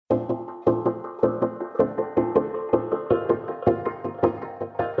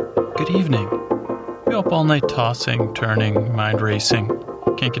good evening. You up all night tossing, turning, mind racing,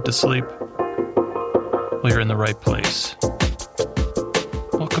 can't get to sleep? Well, you're in the right place.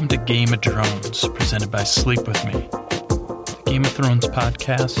 Welcome to Game of Drones, presented by Sleep With Me, the Game of Thrones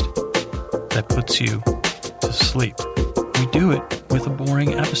podcast that puts you to sleep. We do it with a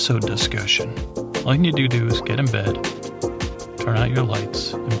boring episode discussion. All you need to do is get in bed, turn out your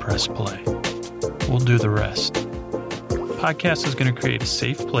lights, and press play. We'll do the rest. The podcast is going to create a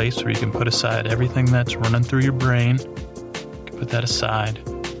safe place where you can put aside everything that's running through your brain. You can put that aside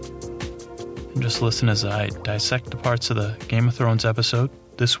and just listen as I dissect the parts of the Game of Thrones episode.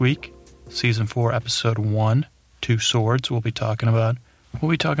 This week, Season 4, Episode 1, Two Swords, we'll be talking about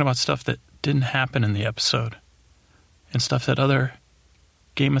stuff that didn't happen in the episode. And stuff that other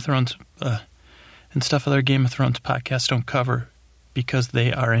Game of Thrones podcasts don't cover because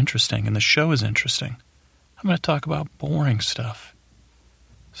they are interesting and the show is interesting. I'm going to talk about boring stuff.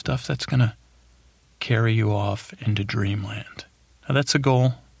 Stuff that's going to carry you off into dreamland. Now, that's the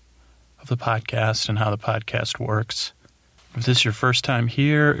goal of the podcast and how the podcast works. If this is your first time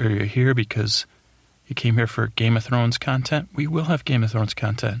here, or you're here because you came here for Game of Thrones content, we will have Game of Thrones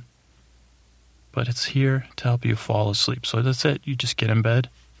content. But it's here to help you fall asleep. So that's it. You just get in bed,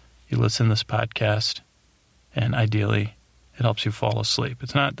 you listen to this podcast, and ideally, it helps you fall asleep.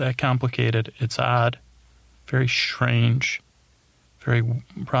 It's not that complicated. It's odd. Very strange, very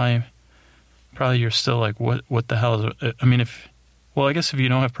probably you're still like, what the hell is it? I mean, I guess if you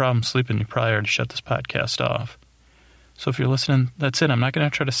don't have problems sleeping, you probably already shut this podcast off. So if you're listening, that's it. I'm not going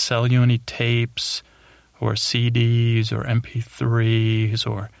to try to sell you any tapes or CDs or MP3s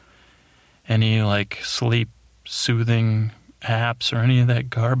or any like sleep soothing apps or any of that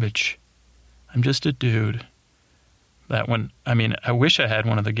garbage. I'm just a dude. I wish I had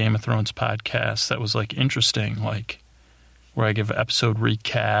one of the Game of Thrones podcasts that was, like, interesting, like, where I give episode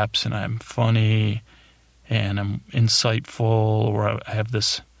recaps, and I'm funny, and I'm insightful, or I have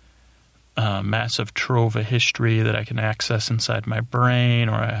this massive trove of history that I can access inside my brain,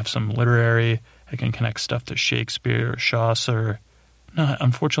 or I have some literary, I can connect stuff to Shakespeare or Chaucer. No,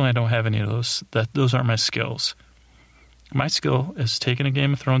 unfortunately, I don't have any of those. Those aren't my skills. My skill is taking a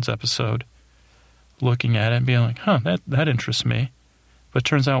Game of Thrones episode, looking at it and being like, that interests me. But it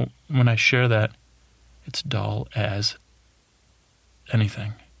turns out when I share that, it's dull as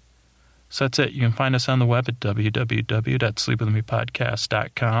anything. So that's it. You can find us on the web at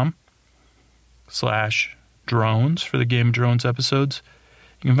www.sleepwithmepodcast.com/drones for the Game of Drones episodes.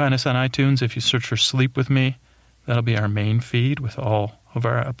 You can find us on iTunes if you search for Sleep With Me. That'll be our main feed with all of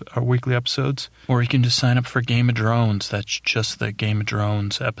our weekly episodes. Or you can just sign up for Game of Drones. That's just the Game of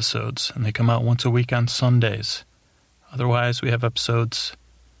Drones episodes. And they come out once a week on Sundays. Otherwise, we have episodes,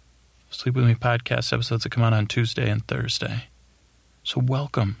 Sleep With Me podcast episodes that come out on Tuesday and Thursday. So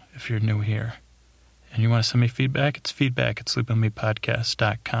welcome if you're new here. And you want to send me feedback? It's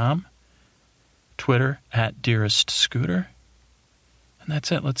feedback@sleepwithmepodcast.com. Twitter @DearestScooter. And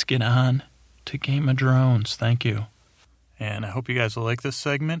that's it. Let's get on to Game of Drones. Thank you. And I hope you guys will like this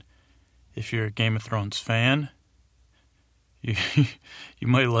segment. If you're a Game of Thrones fan, you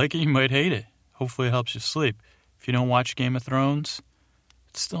might like it, you might hate it. Hopefully it helps you sleep. If you don't watch Game of Thrones,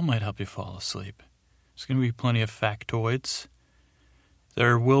 it still might help you fall asleep. There's going to be plenty of factoids.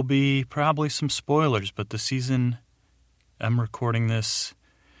 There will be probably some spoilers, but the season, I'm recording this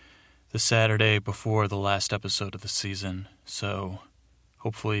the Saturday before the last episode of the season, so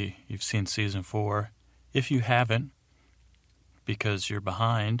hopefully you've seen Season 4. If you haven't, because you're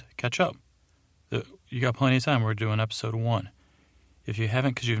behind, catch up. You got plenty of time. We're doing Episode 1. If you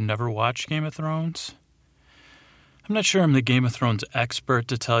haven't because you've never watched Game of Thrones, I'm not sure I'm the Game of Thrones expert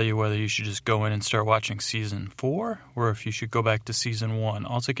to tell you whether you should just go in and start watching Season 4 or if you should go back to Season 1.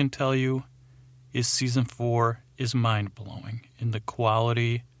 All I can tell you is Season 4 is mind-blowing in the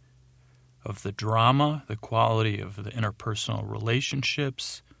quality of the drama, the quality of the interpersonal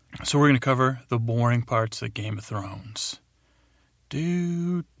relationships. So we're going to cover the boring parts of Game of Thrones.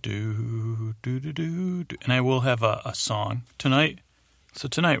 And I will have a song tonight. So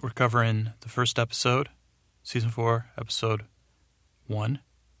tonight we're covering the first episode, Season 4, Episode 1,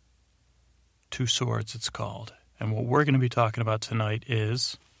 Two Swords it's called. And what we're going to be talking about tonight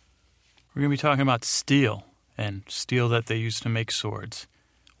is, we're going to be talking about steel, and steel that they use to make swords.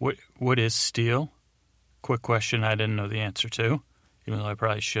 What is steel? Quick question I didn't know the answer to, even though I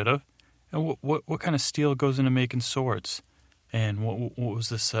probably should have. And what kind of steel goes into making swords? And what was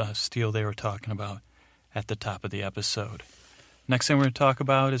this steel they were talking about at the top of the episode? Next thing we're going to talk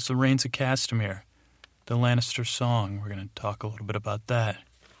about is the Rains of Castamere, the Lannister song. We're going to talk a little bit about that.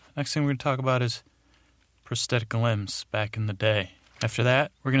 Next thing we're going to talk about is prosthetic limbs back in the day. After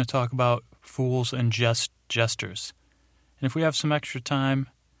that, we're going to talk about fools and jesters. And if we have some extra time,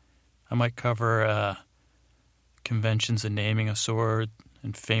 I might cover conventions and naming a sword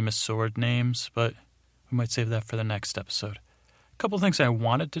and famous sword names, but we might save that for the next episode. A couple of things I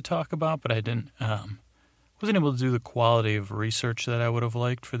wanted to talk about, but I didn't. Wasn't able to do the quality of research that I would have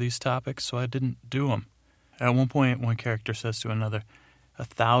liked for these topics, so I didn't do them. At one point, one character says to another,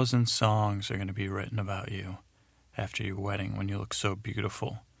 1,000 songs are going to be written about you after your wedding when you look so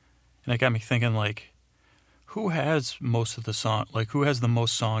beautiful. And it got me thinking, like, who has most of the song? Like, who has the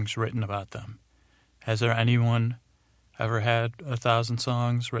most songs written about them? Has there anyone ever had 1,000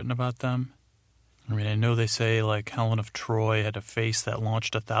 songs written about them? I mean, I know they say, like, Helen of Troy had a face that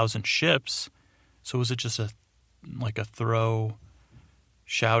launched 1,000 ships. So was it just a throw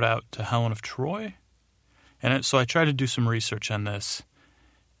shout out to Helen of Troy? And so I tried to do some research on this,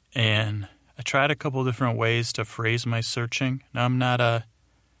 and I tried a couple of different ways to phrase my searching. Now, I'm not a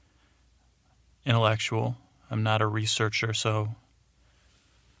intellectual. I'm not a researcher, so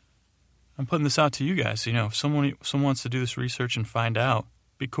I'm putting this out to you guys. You know, if someone wants to do this research and find out,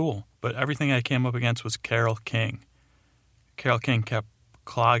 be cool. But everything I came up against was Carole King. Carole King kept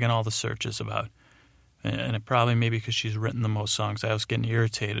clogging all the searches about. And it probably maybe because she's written the most songs, I was getting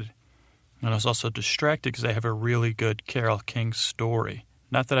irritated. And I was also distracted because I have a really good Carole King story.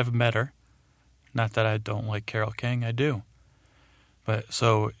 Not that I've met her. Not that I don't like Carole King. I do. But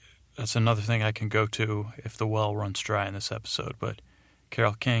so that's another thing I can go to if the well runs dry in this episode. But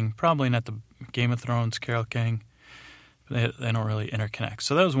Carole King, probably not the Game of Thrones Carole King. They don't really interconnect.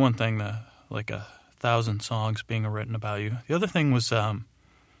 So that was one thing, like 1,000 songs being written about you. The other thing was...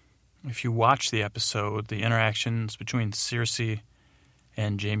 if you watch the episode, the interactions between Cersei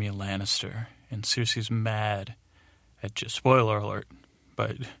and Jaime Lannister, and Cersei's mad at... spoiler alert,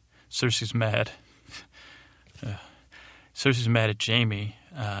 but Cersei's mad. Cersei's mad at Jaime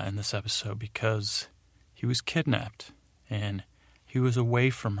in this episode because he was kidnapped, and he was away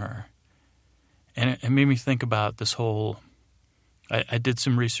from her. And it made me think about this whole... I did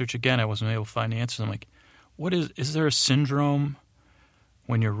some research again. I wasn't able to find the answers. I'm like, what is there a syndrome...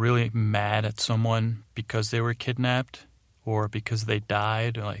 when you're really mad at someone because they were kidnapped or because they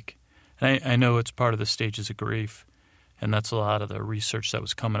died? Like, and I know it's part of the stages of grief, and that's a lot of the research that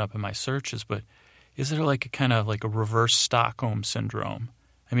was coming up in my searches, but is there like a kind of like a reverse Stockholm syndrome?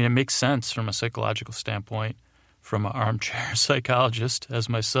 I mean, it makes sense from a psychological standpoint, from an armchair psychologist as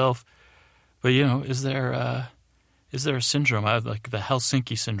myself, but, you know, is there a syndrome? I have like the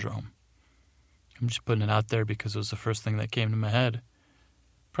Helsinki syndrome. I'm just putting it out there because it was the first thing that came to my head.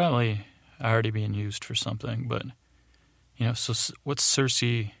 Probably already being used for something, but, you know, so what's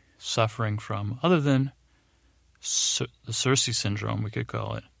Cersei suffering from other than the Cersei syndrome, we could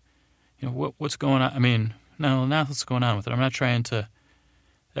call it? You know, what's going on? I mean, now what's going on with it? I'm not trying to...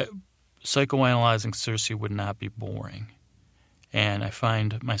 psychoanalyzing Cersei would not be boring, and I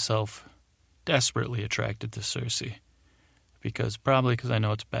find myself desperately attracted to Cersei probably because I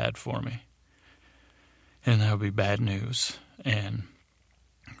know it's bad for me, and that would be bad news, and...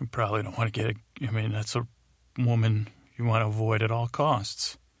 you probably don't want to get that's a woman you want to avoid at all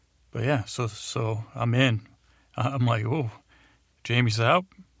costs. But yeah, so I'm in. I'm like, oh, Jaime's out?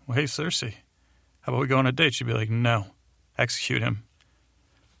 Well, hey, Cersei, how about we go on a date? She'd be like, no, execute him.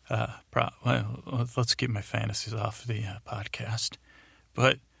 Well, let's keep my fantasies off the podcast.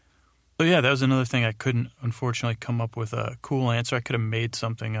 But yeah, that was another thing I couldn't, unfortunately, come up with a cool answer. I could have made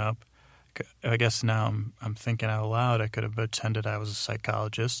something up. I guess now I'm thinking out loud. I could have pretended I was a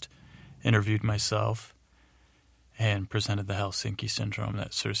psychologist, interviewed myself, and presented the Helsinki syndrome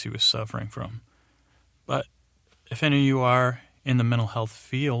that Cersei was suffering from. But if any of you are in the mental health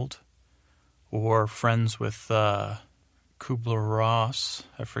field or friends with Kubler-Ross,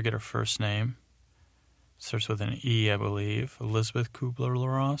 I forget her first name. It starts with an E, I believe. Elizabeth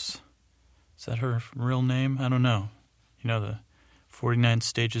Kubler-Ross. Is that her real name? I don't know. You know, the 49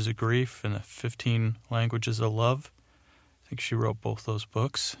 Stages of Grief and the 15 Languages of Love. I think she wrote both those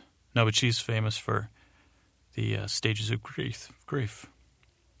books. No, but she's famous for the Stages of Grief.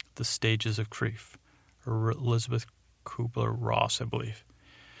 The Stages of Grief. Or Elizabeth Kubler-Ross, I believe.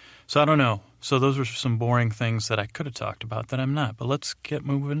 So I don't know. So those were some boring things that I could have talked about that I'm not. But let's get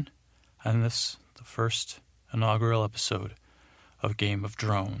moving on this, the first inaugural episode of Game of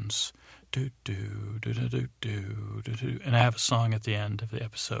Drones. And I have a song at the end of the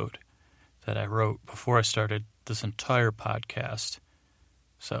episode that I wrote before I started this entire podcast.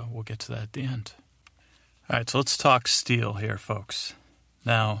 So we'll get to that at the end. All right, so let's talk steel here, folks.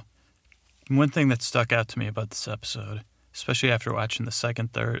 Now, one thing that stuck out to me about this episode, especially after watching the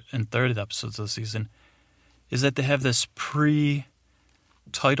second, third, and third episodes of the season, is that they have this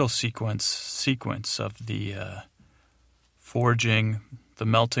title sequence of the forging, the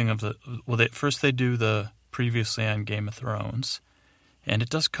melting of the... Well, first they do the previously on Game of Thrones, and it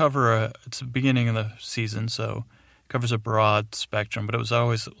does cover it's the beginning of the season, so it covers a broad spectrum, but it was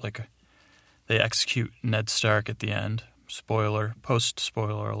always like they execute Ned Stark at the end.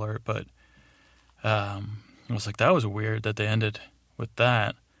 Post-spoiler alert, but I was like, that was weird that they ended with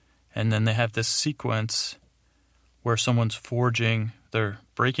that. And then they have this sequence where someone's they're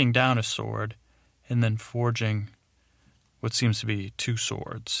breaking down a sword and then forging what seems to be two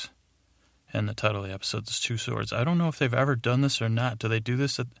swords. And the title of the episode is Two Swords. I don't know if they've ever done this or not. Do they do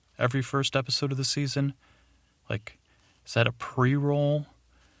this at every first episode of the season? Like, is that a pre-roll?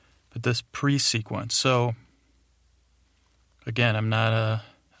 But this pre-sequence. So, again, I'm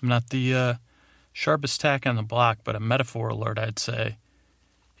not the sharpest tack on the block, but a metaphor alert, I'd say,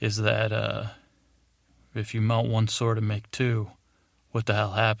 is that if you melt one sword and make two, what the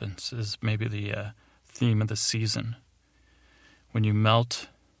hell happens is maybe the theme of the season. When you melt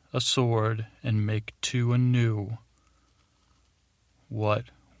a sword and make two anew, what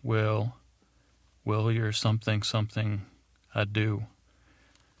will your something do?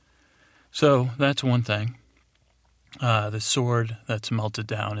 So that's one thing. The sword that's melted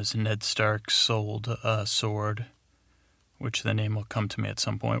down is Ned Stark's old sword, which the name will come to me at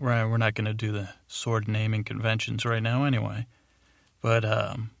some point. We're not going to do the sword naming conventions right now anyway. But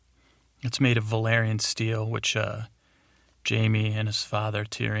it's made of Valyrian steel, which Jaime and his father,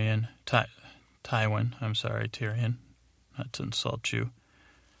 Tyrion, Tyrion, not to insult you,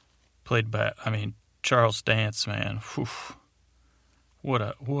 played by, Charles Dance, man. Whew. What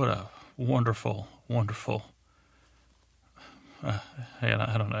a wonderful... I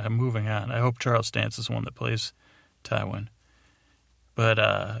don't know. I'm moving on. I hope Charles Dance is the one that plays Tywin.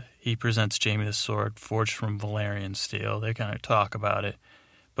 But he presents Jaime the sword forged from Valyrian steel. They kind of talk about it.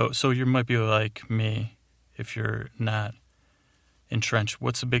 But so you might be like me if you're not entrenched.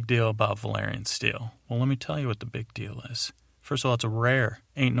 What's the big deal about Valyrian steel? Well, let me tell you what the big deal is. First of all, it's rare.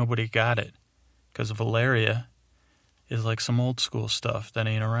 Ain't nobody got it. Because Valyria is like some old school stuff that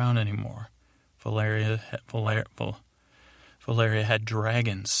ain't around anymore. Valyria had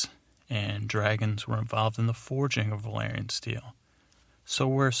dragons, and dragons were involved in the forging of Valyrian steel. So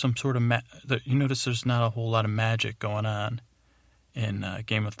where some sort of... you notice there's not a whole lot of magic going on in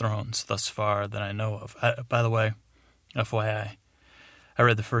Game of Thrones thus far that I know of. By the way, FYI, I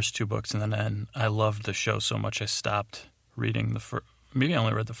read the first two books, and then I loved the show so much I stopped reading the first... Maybe I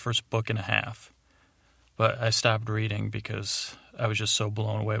only read the first book and a half. But I stopped reading because I was just so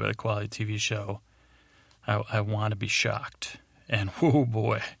blown away by the quality TV show. I want to be shocked. And, oh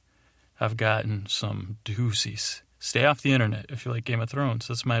boy, I've gotten some doozies. Stay off the internet if you like Game of Thrones.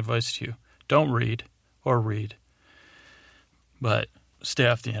 That's my advice to you. Don't read, or read. But stay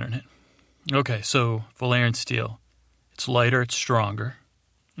off the internet. Okay, so Valyrian steel. It's lighter, it's stronger.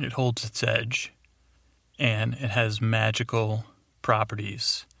 It holds its edge. And it has magical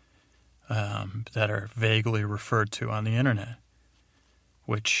properties that are vaguely referred to on the internet.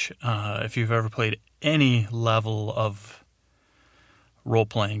 Which, if you've ever played any level of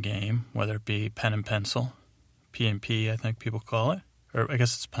role-playing game, whether it be pen and pencil, P&P, I think people call it, or I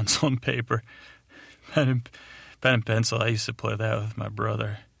guess it's pencil and paper, pen and pencil. I used to play that with my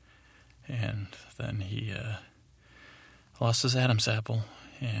brother, and then he lost his Adam's apple,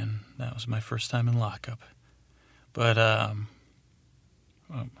 and that was my first time in lockup. But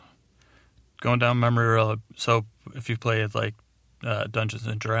going down memory road, so if you played like Dungeons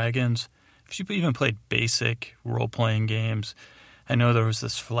and Dragons, if you even played basic role-playing games, I know there was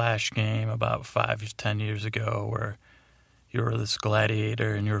this Flash game about 5 to 10 years ago where you were this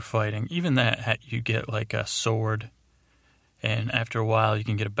gladiator and you were fighting. Even that, you get like a sword, and after a while you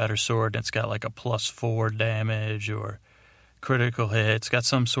can get a better sword, and it's got like a +4 damage or critical hit. It's got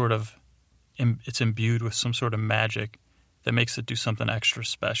some sort of, it's imbued with some sort of magic that makes it do something extra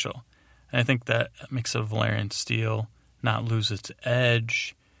special. And I think that makes a Valyrian steel not lose its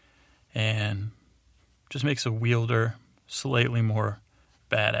edge and just makes a wielder slightly more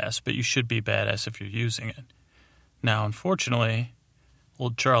badass. But you should be badass if you're using it. Now, unfortunately,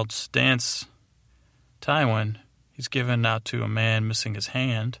 old Charles Dance Tywin, he's given out to a man missing his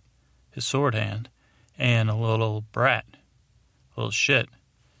hand, his sword hand, and a little brat, a little shit.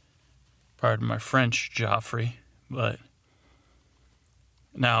 Pardon my French, Joffrey, but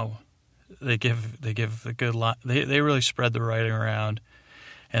now they give the good they really spread the writing around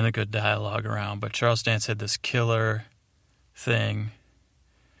and the good dialogue around. But Charles Dance had this killer thing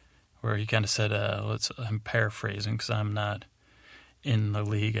where he kind of said, I'm paraphrasing because I'm not in the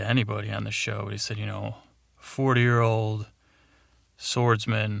league of anybody on the show, but he said, 40-year-old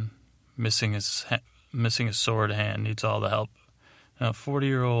swordsman missing his sword hand needs all the help. A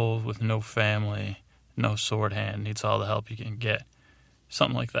 40-year-old with no family, no sword hand needs all the help you can get.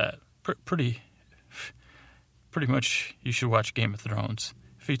 Something like that. Pretty much you should watch Game of Thrones.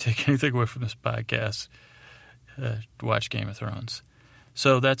 If you take anything away from this podcast, watch Game of Thrones.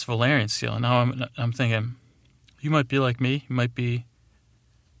 So that's Valyrian steel. And now I'm thinking, you might be like me. You might be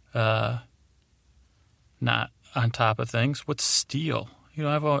not on top of things. What's steel?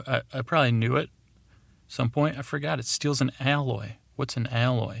 I probably knew it at some point. I forgot it. Steel's an alloy. What's an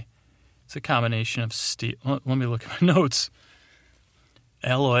alloy? It's a combination of steel. Let me look at my notes.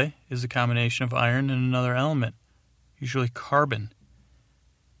 Alloy is a combination of iron and another element, usually carbon.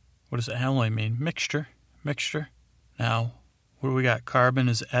 What does alloy mean? Mixture. Now, what do we got? Carbon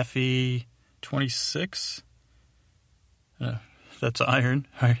is Fe26. That's iron.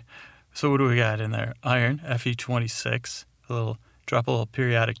 All right. So what do we got in there? Iron, Fe26. Drop a little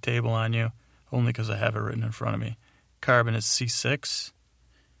periodic table on you, only because I have it written in front of me. Carbon is C6.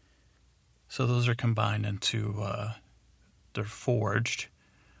 So those are combined into, they're forged,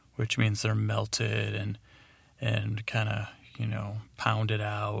 which means they're melted and kind of, pounded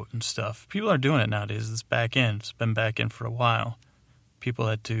out and stuff. People are doing it nowadays. It's back in. It's been back in for a while. People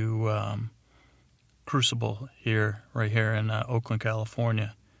that do Crucible right here in Oakland,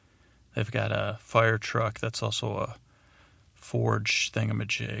 California. They've got a fire truck that's also a forge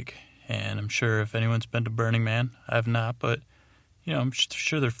thingamajig. And I'm sure if anyone's been to Burning Man, I have not, but, I'm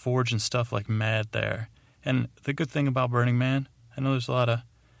sure they're forging stuff like mad there. And the good thing about Burning Man, I know there's a lot of,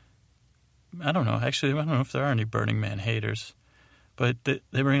 I don't know if there are any Burning Man haters, but they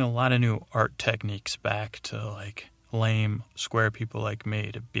bring a lot of new art techniques back to, like, lame, square people like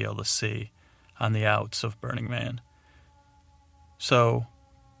me to be able to see on the outs of Burning Man. So,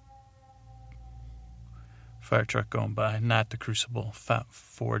 fire truck going by, not the Crucible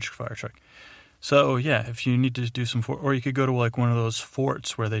forged fire truck. So, yeah, if you need to do some, or you could go to like one of those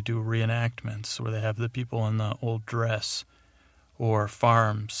forts where they do reenactments, where they have the people in the old dress, or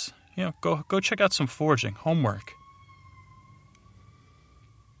farms. Go check out some forging, homework.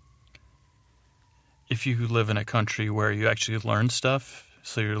 If you live in a country where you actually learn stuff,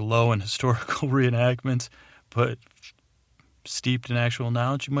 so you're low in historical reenactments, but steeped in actual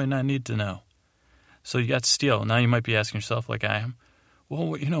knowledge, you might not need to know. So you got steel. Now you might be asking yourself, like I am,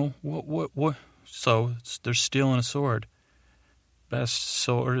 well, what? So there's steel in a sword. Best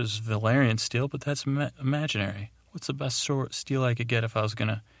sword is Valyrian steel, but that's imaginary. What's the best steel I could get if I was going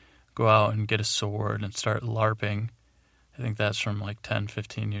to go out and get a sword and start LARPing? I think that's from like 10,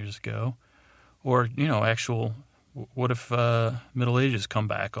 15 years ago. Or, actual, what if Middle Ages come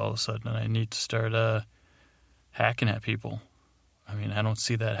back all of a sudden and I need to start hacking at people? I mean, I don't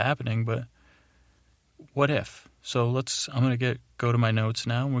see that happening, but what if? So I'm going to go to my notes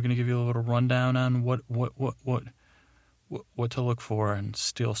now, and we're going to give you a little rundown on what to look for in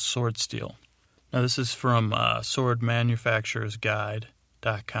sword steel. Now, this is from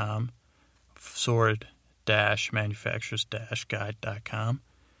swordmanufacturersguide.com, sword-manufacturers-guide.com.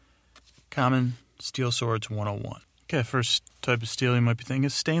 Common steel swords 101. Okay, first type of steel you might be thinking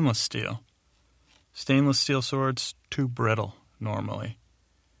is stainless steel. Stainless steel swords, too brittle normally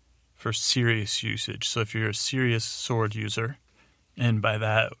for serious usage. So if you're a serious sword user, and by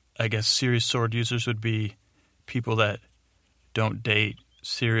that, I guess serious sword users would be people that don't date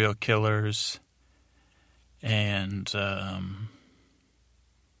serial killers and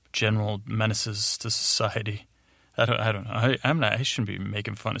general menaces to society. I don't know. I shouldn't be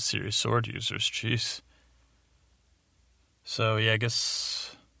making fun of serious sword users. Jeez. So yeah, I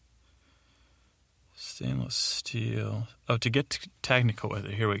guess stainless steel. Oh, to get technical with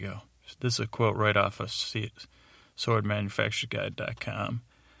it, here we go. This is a quote right off of swordmanufacturersguide.com.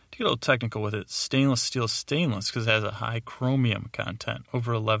 To get a little technical with it, stainless steel is stainless because it has a high chromium content,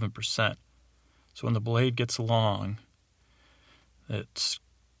 over 11%. So when the blade gets long, the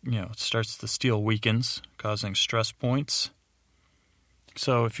steel weakens, causing stress points.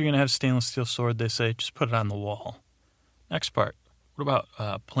 So if you're going to have a stainless steel sword, they say just put it on the wall. Next part, what about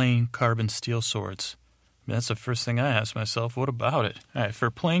plain carbon steel swords? I mean, that's the first thing I ask myself, what about it? All right,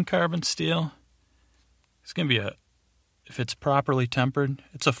 for plain carbon steel, it's going to be if it's properly tempered,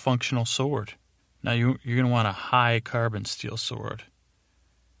 it's a functional sword. Now, you're going to want a high carbon steel sword.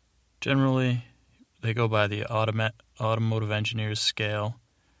 Generally, they go by the automotive engineer's scale.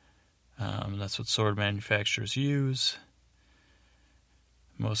 That's what sword manufacturers use.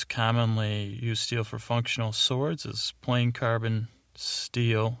 Most commonly used steel for functional swords is plain carbon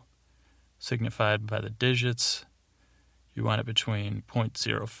steel, signified by the digits. You want it between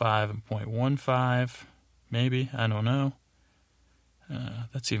 0.05 and 0.15, maybe, I don't know.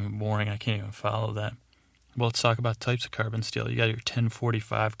 That's even boring. I can't even follow that. Well, let's talk about types of carbon steel. You got your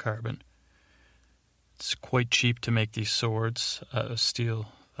 1045 carbon. It's quite cheap to make these swords out of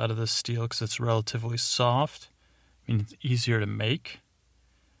this steel because it's relatively soft. I mean, it's easier to make,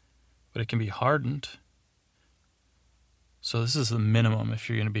 but it can be hardened. So this is the minimum if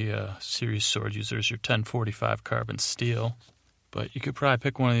you're going to be a serious sword user, is your 1045 carbon steel. But you could probably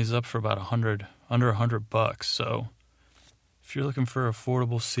pick one of these up for about under $100. So if you're looking for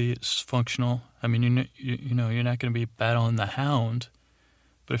affordable, functional, I mean, you know, you're not going to be battling the Hound.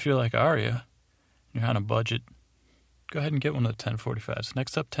 But if you're like Arya, you're on a budget, go ahead and get one of the 1045s.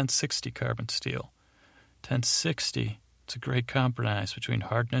 Next up, 1060 carbon steel. 1060, it's a great compromise between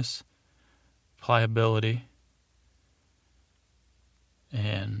hardness, pliability,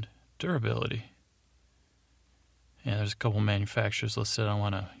 and durability. And there's a couple manufacturers listed. I don't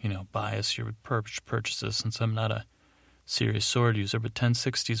want to, bias your purchases since I'm not a serious sword user. But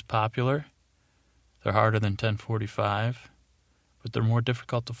 1060 is popular. They're harder than 1045, but they're more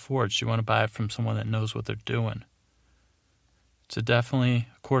difficult to forge. You want to buy it from someone that knows what they're doing. So definitely,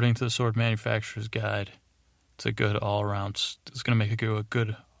 according to the Sword Manufacturer's Guide, it's a good all-around. It's going to make a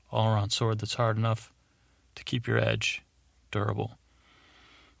good all-around sword that's hard enough to keep your edge, durable.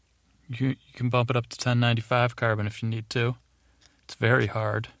 You can bump it up to 1095 carbon if you need to. It's very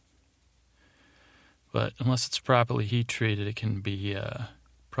hard. But unless it's properly heat treated, it can be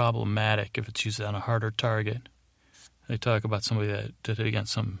problematic if it's used on a harder target. They talk about somebody that did it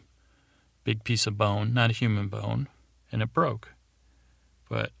against some big piece of bone, not a human bone, and it broke.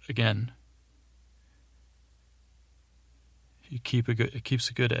 But again, it keeps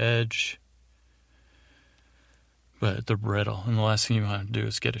a good edge. But they're brittle, and the last thing you want to do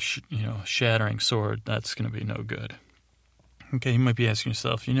is get a shattering sword. That's going to be no good. Okay, you might be asking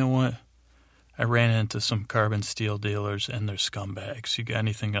yourself, you know what? I ran into some carbon steel dealers, and they're scumbags. You got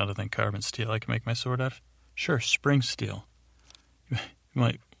anything other than carbon steel I can make my sword out of? Sure, spring steel. You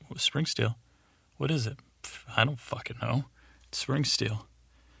might, spring steel? What is it? I don't fucking know. It's spring steel.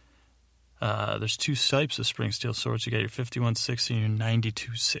 There's two types of spring steel swords. You got your 5160 and your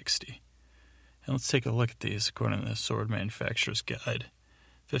 9260. And let's take a look at these according to the Sword Manufacturer's Guide.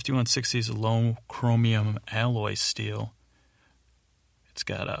 5160 is a low chromium alloy steel. It's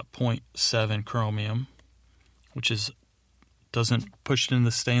got a 0.7 chromium, which doesn't push it in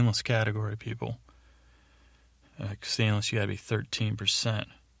the stainless category, people. Stainless, you got to be 13%.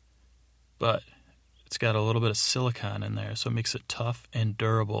 But it's got a little bit of silicon in there, so it makes it tough and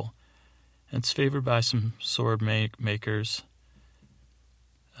durable. And it's favored by some sword makers.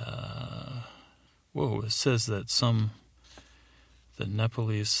 It says that the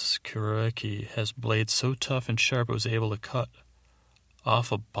Nepalese Kureki has blades so tough and sharp it was able to cut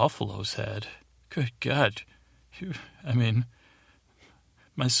off a buffalo's head. Good God.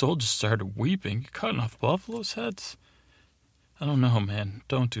 My soul just started weeping. Cutting off buffalo's heads? I don't know, man.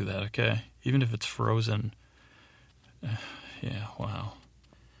 Don't do that, okay? Even if it's frozen. Yeah, wow.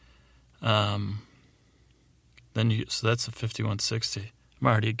 So that's a 5160. I'm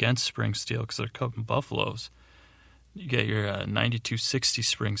already against spring steel because they're cutting buffaloes. You get your 9260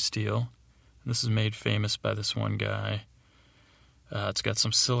 spring steel. This is made famous by this one guy. It's got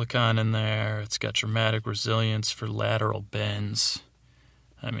some silicon in there. It's got dramatic resilience for lateral bends.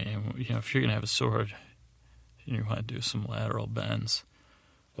 I mean, if you're going to have a sword, you want to do some lateral bends.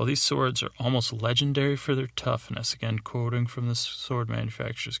 Well, these swords are almost legendary for their toughness. Again, quoting from the Sword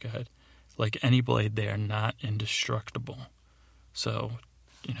Manufacturer's Guide. Like any blade, they are not indestructible. So,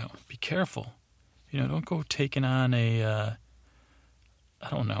 be careful. Don't go taking on a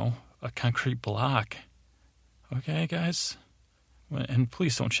concrete block. Okay, guys? And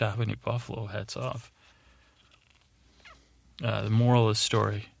please don't chop any buffalo heads off. The moral of the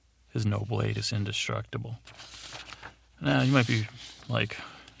story is no blade is indestructible. Now, you might be like,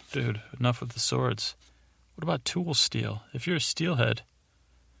 dude, enough with the swords. What about tool steel? If you're a steelhead,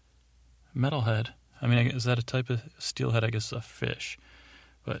 metalhead, is that a type of steelhead? I guess a fish.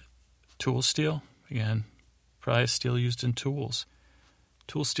 But tool steel, again, probably steel used in tools.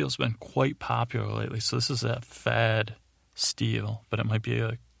 Tool steel's been quite popular lately, so this is a fad steel, but it might be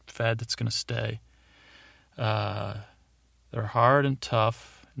a fad that's going to stay. They're hard and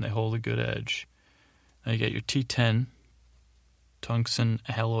tough, and they hold a good edge. Now you get your T10 tungsten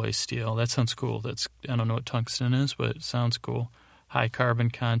alloy steel. That sounds cool. I don't know what tungsten is, but it sounds cool. High carbon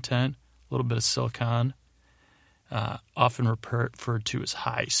content, a little bit of silicon. Often referred to as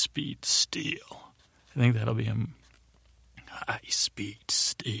high-speed steel. I think that'll be high-speed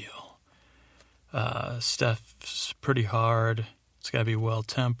steel. Stuff's pretty hard. It's got to be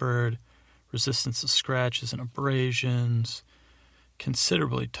well-tempered. Resistance to scratches and abrasions.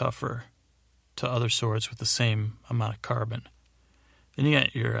 considerably tougher to other swords with the same amount of carbon. Then you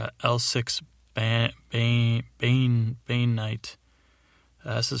got your L6 Bane Knight.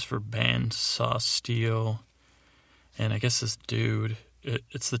 This is for bandsaw steel. And I guess this dude,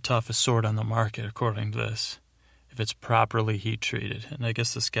 it's the toughest sword on the market, according to this, if it's properly heat treated. And I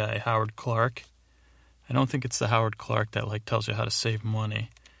guess this guy, Howard Clark, I don't think it's the Howard Clark that like tells you how to save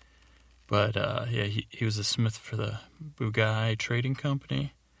money. But yeah, he was a smith for the Bugatti Trading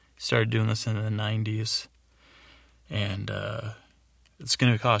Company. He started doing this in the 90s. And it's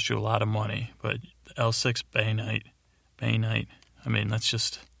going to cost you a lot of money. But L6 Bay Knight, I mean, that's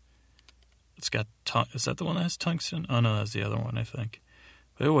just, it's got, is that the one that has tungsten? Oh no, that's the other one, I think.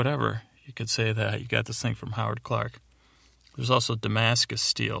 But whatever, you could say that. You got this thing from Howard Clark. There's also Damascus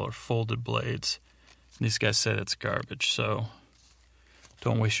steel or folded blades. And these guys say that's garbage, so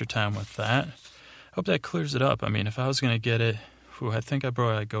don't waste your time with that. Hope that clears it up. I mean, if I was going to get it, I think I'd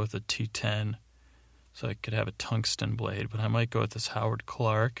go with a T10 so I could have a tungsten blade, but I might go with this Howard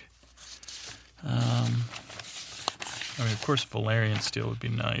Clark. I mean, of course, Valerian steel would be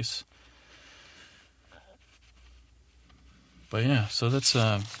nice. But yeah, so that's,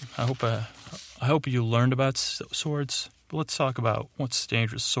 I hope you learned about swords. But let's talk about what's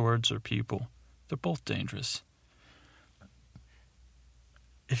dangerous, swords or people. They're both dangerous.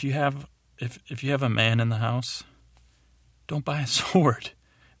 If you have a man in the house, don't buy a sword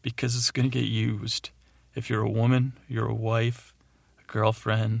because it's going to get used. If you're a woman, you're a wife, a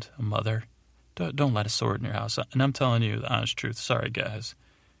girlfriend, a mother, don't let a sword in your house. And I'm telling you the honest truth. Sorry, guys.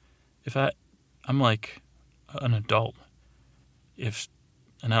 I'm like an adult.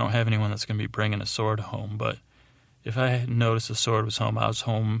 And I don't have anyone that's going to be bringing a sword home, but if I noticed a sword was home, I was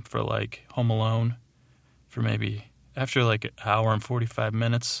home for like home alone for maybe after like an hour and 45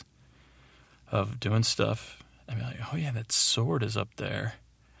 minutes of doing stuff. I'd be like, oh yeah, that sword is up there.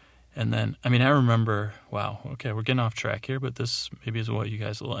 And then, I mean, I remember, wow, okay, we're getting off track here, but this maybe is what you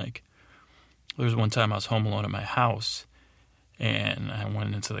guys like. There was one time I was home alone at my house, and I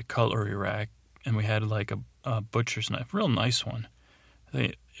went into the cutlery rack, and we had like a butcher's knife, real nice one.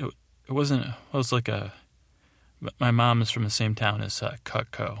 It was like my mom is from the same town as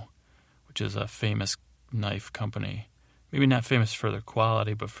Cutco, which is a famous knife company. Maybe not famous for their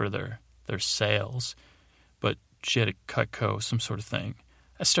quality, but for their sales. But she had a Cutco, some sort of thing.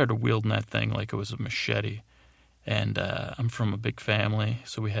 I started wielding that thing like it was a machete. And I'm from a big family,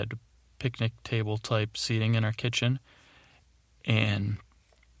 so we had picnic table type seating in our kitchen. And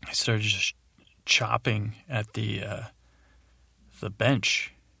I started just chopping at the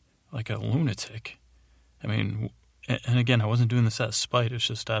bench like a lunatic. I mean, and again, I wasn't doing this out of spite. It's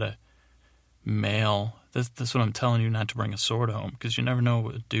just out of male. That's what I'm telling you, not to bring a sword home, because you never know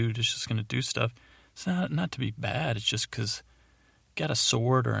what a dude is just going to do stuff. It's not to be bad. It's just because got a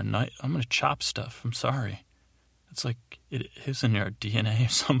sword or a knife, I'm going to chop stuff. I'm sorry. It's like it is in our DNA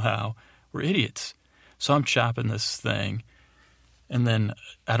somehow. We're idiots. So I'm chopping this thing, and then,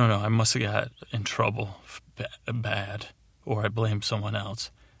 I don't know, I must have got in trouble bad, or I blame someone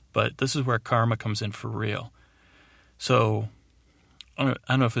else. But this is where karma comes in for real. So I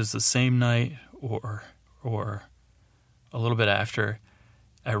don't know if it's the same night or a little bit after,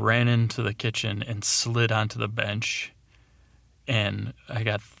 I ran into the kitchen and slid onto the bench, and I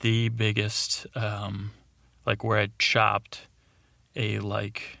got the biggest, like where I chopped a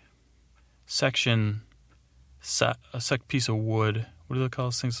section, a piece of wood. What do they call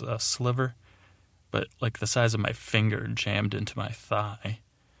those things? A sliver, but like the size of my finger jammed into my thigh.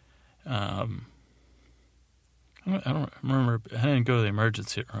 I don't remember. I didn't go to the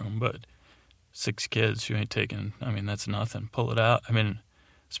emergency room, but 6 kids, you ain't taking. I mean, that's nothing. Pull it out. I mean,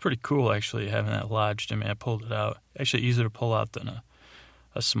 it's pretty cool actually having that lodged. I mean, I pulled it out. Actually, easier to pull out than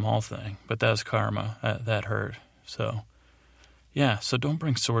a small thing. But that was karma. That hurt. So, yeah. So don't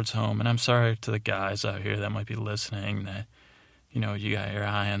bring swords home. And I'm sorry to the guys out here that might be listening that, you got your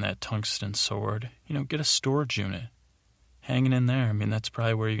eye on that tungsten sword. Get a storage unit. Hanging in there. I mean, that's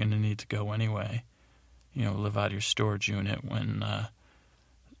probably where you're going to need to go anyway. Live out of your storage unit when,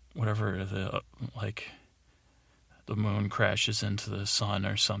 whatever the moon crashes into the sun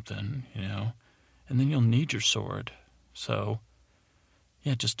or something, and then you'll need your sword. So,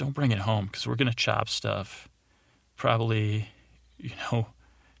 yeah, just don't bring it home, because we're going to chop stuff. Probably, you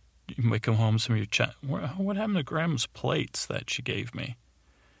might come home some of your what happened to Grandma's plates that she gave me?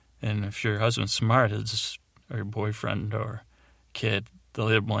 And if your husband's smart, or your boyfriend or kid, they'll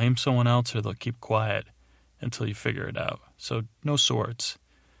either blame someone else or they'll keep quiet until you figure it out. So no swords.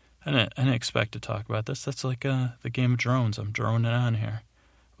 I didn't expect to talk about this. That's like the Game of Drones. I'm droning it on here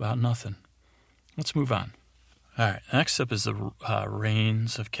about nothing. Let's move on. All right, next up is the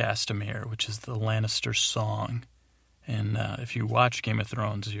Rains of Castamere, which is the Lannister song. And if you watch Game of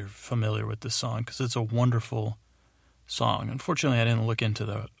Thrones, you're familiar with this song because it's a wonderful song. Unfortunately, I didn't look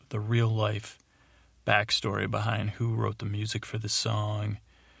into the real-life backstory behind who wrote the music for this song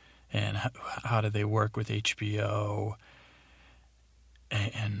and how did they work with HBO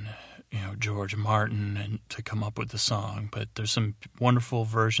and George Martin and to come up with the song. But there's some wonderful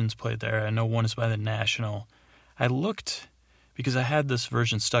versions played there. I know one is by The National. I looked because I had this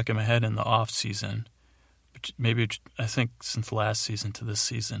version stuck in my head in the off season, maybe I think since last season to this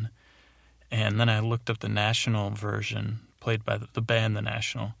season. And then I looked up the National version played by the band The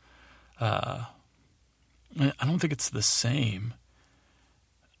National. I don't think it's the same,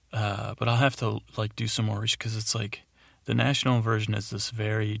 but I'll have to do some more research because it's like the National version is this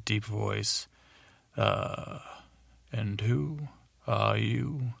very deep voice. And who are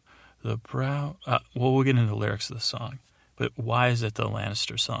you? The proud. We'll get into the lyrics of the song, but why is it the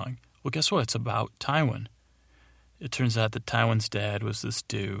Lannister song? Well, guess what? It's about Tywin. It turns out that Tywin's dad was this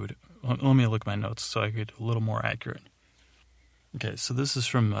dude. Let me look at my notes so I get a little more accurate. Okay, so this is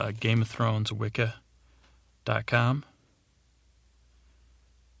from Game of Thrones Wicca.com.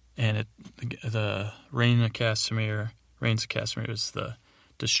 And the Reigns of Castamere is the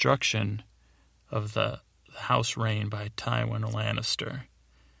destruction of the House Reign by Tywin Lannister.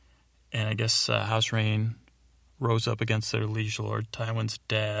 And I guess House Reign rose up against their liege lord, Tywin's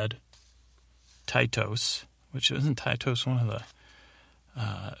dad, Tytos, which isn't Tytos one of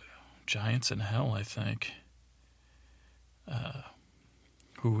the giants in hell, I think,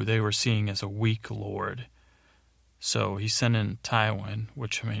 who they were seeing as a weak lord. So he sent in Tywin,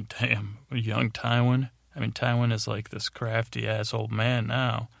 which, damn, young Tywin. Tywin is like this crafty-ass old man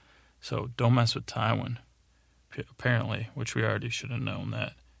now, so don't mess with Tywin, apparently, which we already should have known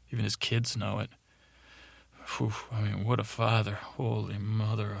that. Even his kids know it. Whew, what a father. Holy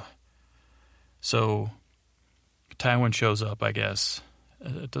mother. So Tywin shows up, I guess.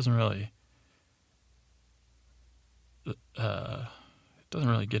 It doesn't really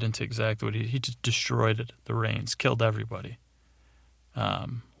get into exactly what he just destroyed the Reigns, killed everybody,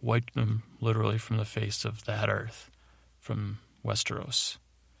 wiped them literally from the face of that earth, from Westeros.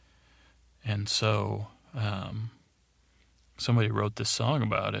 And so somebody wrote this song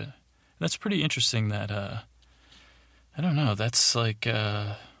about it. And that's pretty interesting that, I don't know, that's like,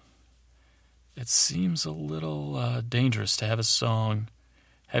 it seems a little dangerous to have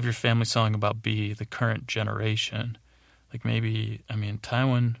your family song about the current generation. Like maybe,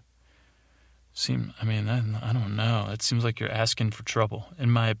 Tywin I don't know. It seems like you're asking for trouble,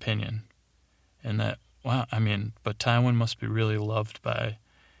 in my opinion. And that, but Tywin must be really loved by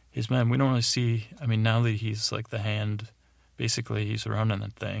his men. We don't really see, now that he's like the hand, basically he's running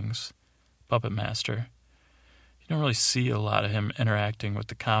things, puppet master. You don't really see a lot of him interacting with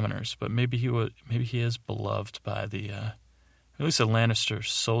the commoners, but maybe he is beloved by at least the Lannister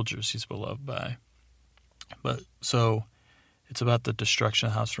soldiers he's beloved by. But, so, it's about the destruction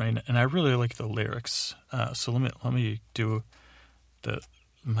of House Reign, and I really like the lyrics. So let me do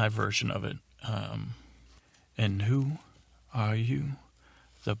my version of it. And who are you?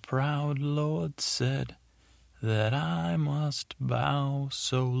 The proud lord said that I must bow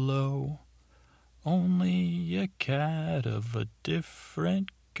so low. Only a cat of a different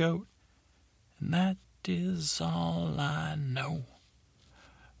coat, and that is all I know.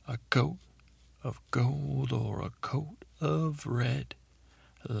 A coat of gold or a coat of red,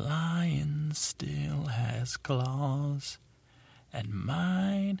 a lion still has claws, and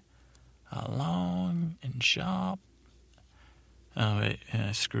mine are long and sharp. Oh, wait,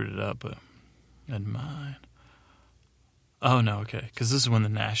 I screwed it up, and mine. Oh, no, okay, because this is when the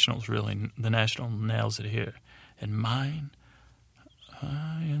National nails it here. And mine,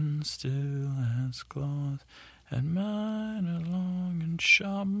 lion still has claws, and mine are long and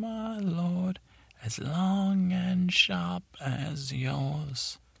sharp, my lord, as long and sharp as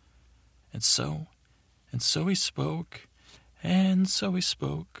yours. And so he spoke, that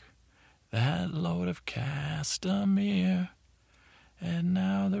lord of Castamere. And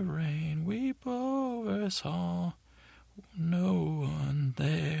now the rain weep over us all, no one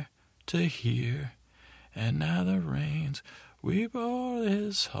there to hear. And now the rains weep o'er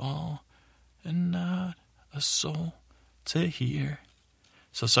this hall, and not a soul to hear.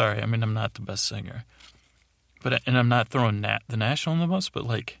 So sorry, I'm not the best singer. And I'm not throwing the National in the bus, but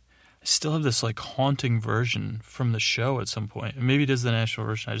I still have this haunting version from the show at some point. And maybe it is the National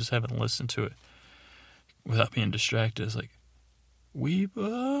version, I just haven't listened to it without being distracted. It's weep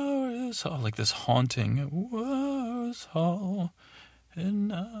o'er this hall, this haunting, o'er this hall, and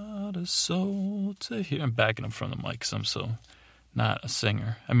not a soul to hear. I'm backing up from the mic because I'm so not a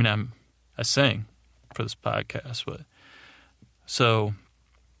singer. I mean, I sing for this podcast, but so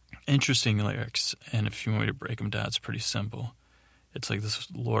interesting lyrics. And if you want me to break them down, it's pretty simple. It's like this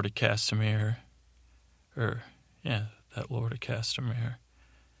Lord of Castamere, that Lord of Castamere.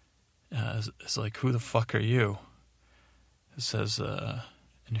 It's like, who the fuck are you? It says,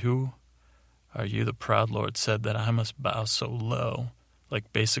 and who are you? The proud Lord said that I must bow so low.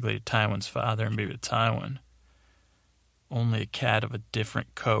 Like basically Tywin's father and maybe Tywin. Only a cat of a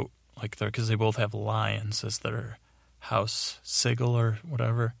different coat. Like because they both have lions as their house sigil or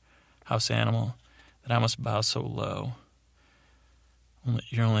whatever, house animal. That I must bow so low.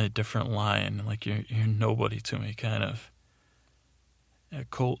 You're only a different lion. Like you're nobody to me, kind of. A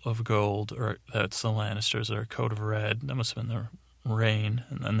coat of gold, or that's the Lannisters, or a coat of red. That must have been their reign,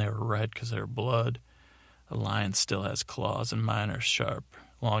 and then they were red because they were blood. A lion still has claws, and mine are sharp,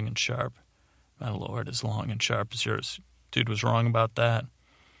 long and sharp. My lord is long and sharp as yours. Dude was wrong about that,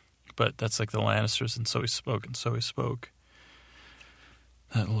 but that's like the Lannisters, and so he spoke, and so he spoke.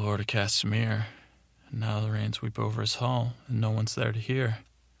 That Lord of Castamere, and now the rains weep over his hall, and no one's there to hear.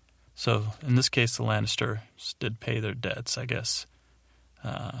 So, in this case, the Lannisters did pay their debts, I guess.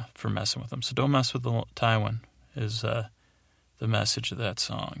 For messing with them. So don't mess with the Tywin is the message of that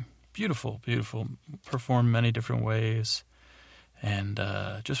song. Beautiful, beautiful. Performed many different ways. And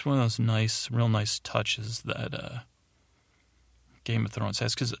just one of those real nice touches that Game of Thrones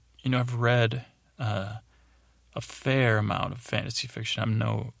has. Because, I've read a fair amount of fantasy fiction. I'm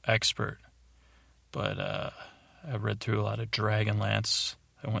no expert. But I read through a lot of Dragonlance.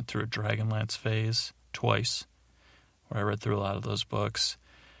 I went through a Dragonlance phase twice, where I read through a lot of those books,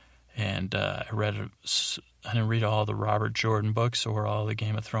 and I didn't read all the Robert Jordan books or all the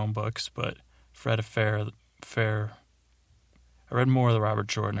Game of Thrones books, but I've read I read more of the Robert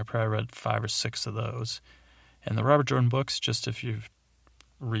Jordan. I probably read 5 or 6 of those. And the Robert Jordan books, just if you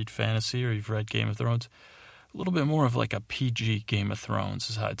read fantasy or you've read Game of Thrones, a little bit more of like a PG Game of Thrones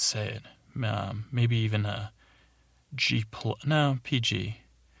is how I'd say it. Maybe even a PG.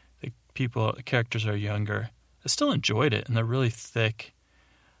 The characters are younger. I still enjoyed it, and they're really thick.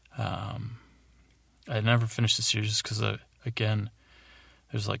 I never finished the series because, again,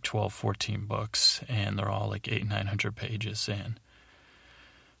 there's like 12, 14 books, and they're all like 800-900 pages, and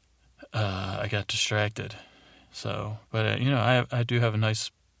I got distracted. So, but I do have a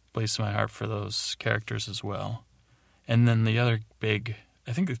nice place in my heart for those characters as well. And then the other big,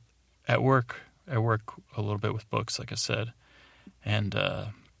 I think I work a little bit with books, like I said, and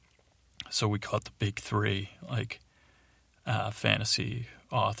so we call it the big 3, like fantasy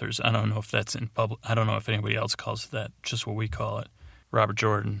authors. I don't know if that's in public. I don't know if anybody else calls it that. Just what we call it. Robert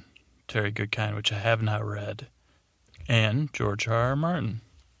Jordan, Terry Goodkind, which I have not read, and George R.R. Martin.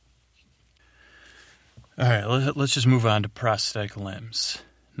 All right, let's just move on to prosthetic limbs.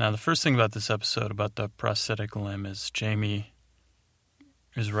 Now, the first thing about this episode about the prosthetic limb is Jaime,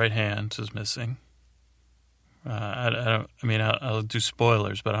 his right hand is missing. I'll do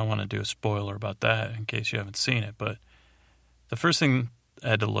spoilers, but I don't want to do a spoiler about that in case you haven't seen it. But the first thing I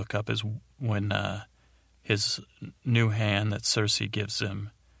had to look up is when his new hand that Cersei gives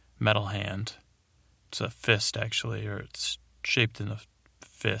him, metal hand. It's a fist, actually, or it's shaped in a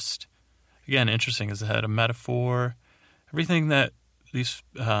fist. Again, interesting, is it had a metaphor. Everything that these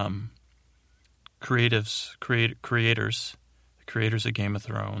creators, the creators of Game of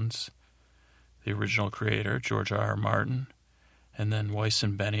Thrones, the original creator, George R.R. Martin, and then Weiss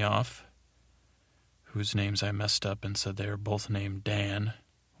and Benioff, whose names I messed up and said they were both named Dan,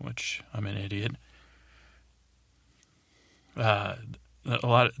 which I'm an idiot.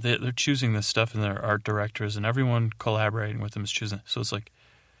 They're choosing this stuff, and they're art directors, and everyone collaborating with them is choosing. So it's like,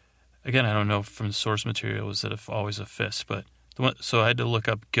 again, I don't know from the source material was that always a fist, but so I had to look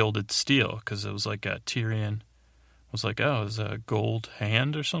up gilded steel because it was like Tyrion was like, oh, is a gold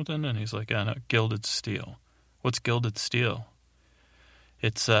hand or something? And he's like, oh, no, gilded steel. What's gilded steel?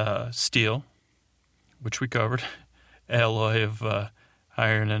 It's steel, which we covered, alloy of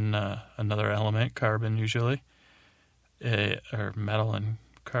iron and another element, carbon usually, or metal and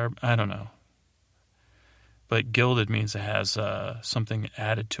carbon, I don't know. But gilded means it has something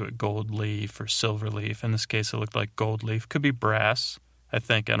added to it, gold leaf or silver leaf. In this case, it looked like gold leaf. Could be brass, I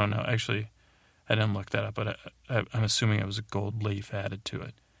think. I don't know. Actually, I didn't look that up, but I'm assuming it was a gold leaf added to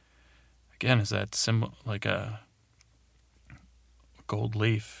it. Again, is that symbol like a gold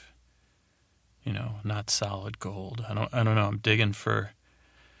leaf? Not solid gold. I don't know. I'm digging for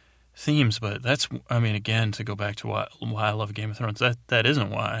themes, but that's, again, to go back to why I love Game of Thrones, that isn't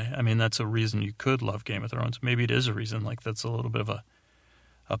why. That's a reason you could love Game of Thrones. Maybe it is a reason, like that's a little bit of a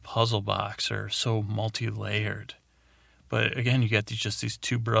a puzzle box or so multi-layered. But again, you get these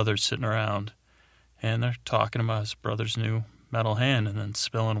two brothers sitting around, and they're talking about his brother's new metal hand, and then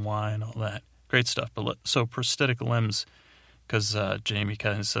spilling wine, all that great stuff. But so prosthetic limbs, because Jamie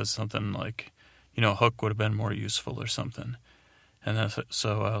kind of says something like, a hook would have been more useful or something. And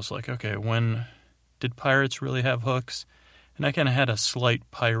so I was like, okay, when did pirates really have hooks? And I kind of had a slight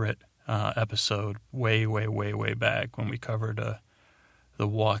pirate episode way, way, way, way back when we covered The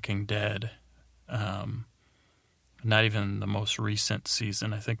Walking Dead. Not even the most recent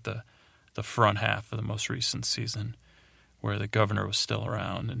season. I think the front half of the most recent season, where the governor was still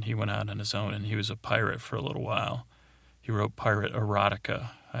around and he went out on his own and he was a pirate for a little while. He wrote pirate erotica.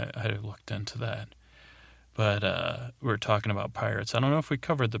 I looked into that. But we were talking about pirates. I don't know if we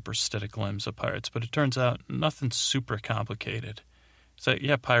covered the prosthetic limbs of pirates, but it turns out nothing super complicated. So,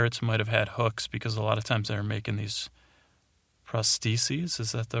 yeah, pirates might have had hooks because a lot of times they were making these prostheses,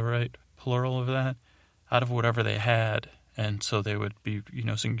 is that the right plural of that? Out of whatever they had. And so they would be,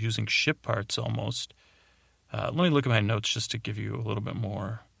 using ship parts almost. Let me look at my notes just to give you a little bit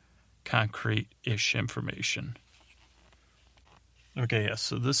more concrete-ish information. Okay,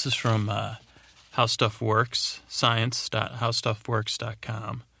 so this is from How Stuff Works,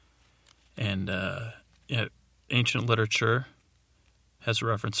 science.howstuffworks.com. And ancient literature has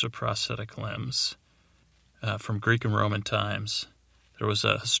reference to prosthetic limbs. From Greek and Roman times, there was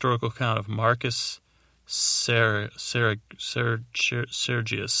a historical account of Marcus Sergius,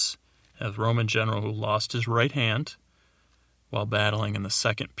 a Roman general who lost his right hand while battling in the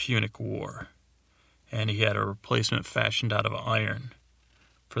Second Punic War. And he had a replacement fashioned out of iron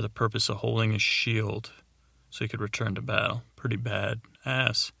for the purpose of holding his shield so he could return to battle. Pretty bad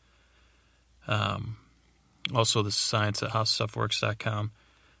ass. Also, the science at howstuffworks.com,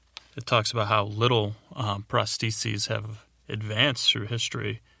 it talks about how little prostheses have advanced through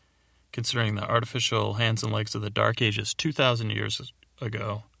history, considering the artificial hands and legs of the Dark Ages 2,000 years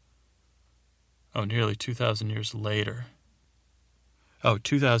ago. Oh, nearly 2,000 years later.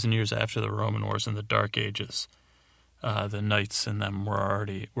 2,000 years after the Roman Wars and the Dark Ages, the knights in them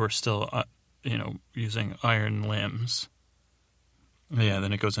were still, using iron limbs. Yeah,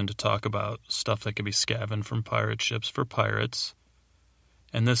 then it goes into talk about stuff that could be scavenged from pirate ships for pirates.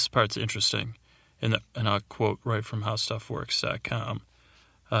 And this part's interesting, and I'll quote right from howstuffworks.com.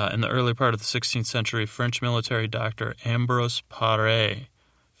 In the early part of the 16th century, French military doctor Ambrose Paré,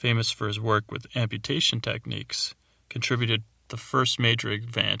 famous for his work with amputation techniques, contributed the first major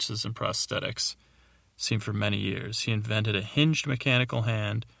advances in prosthetics seen for many years. He invented a hinged mechanical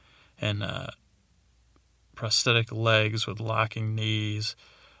hand and prosthetic legs with locking knees,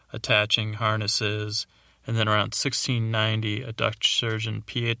 attaching harnesses, and then around 1690, a Dutch surgeon,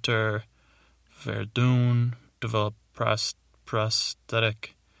 Pieter Verdun, developed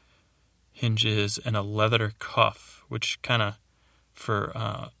prosthetic hinges and a leather cuff, which kind of for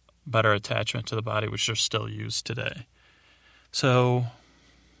better attachment to the body, which are still used today. So,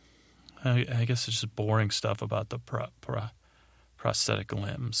 I guess it's just boring stuff about the prosthetic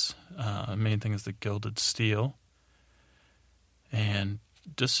limbs. The main thing is the gilded steel. And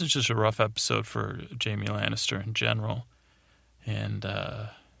this is just a rough episode for Jaime Lannister in general. And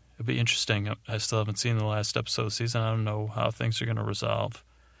it'll be interesting. I still haven't seen the last episode of the season. I don't know how things are going to resolve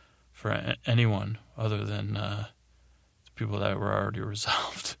for anyone other than the people that were already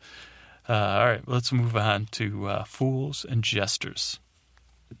resolved. All right, let's move on to Fools and Jesters.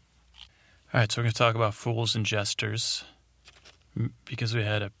 All right, so we're going to talk about Fools and Jesters because we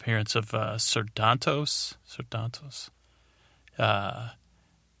had appearance of Cerdantos,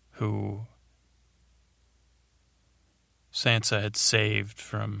 who Sansa had saved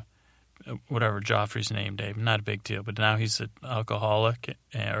from whatever Joffrey's name, Dave. Not a big deal, but now he's an alcoholic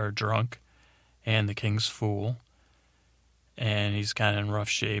or drunk and the king's fool. And he's kind of in rough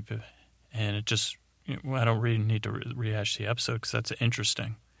shape. And it just, I don't really need to rehash the episode because that's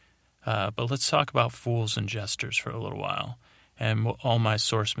interesting. But let's talk about Fools and Jesters for a little while. And all my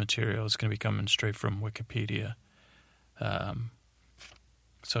source material is going to be coming straight from Wikipedia.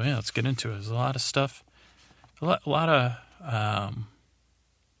 So yeah, let's get into it. There's a lot of stuff. A lot of, I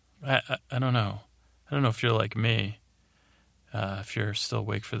don't know. I don't know if you're like me. If you're still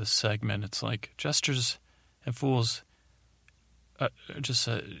awake for this segment, it's like Jesters and Fools just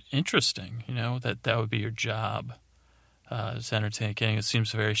interesting, that would be your job. It's entertaining. It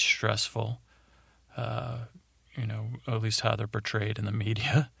seems very stressful, at least how they're portrayed in the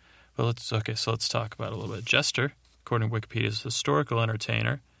media. But let's talk about it a little bit. Jester, according to Wikipedia, is a historical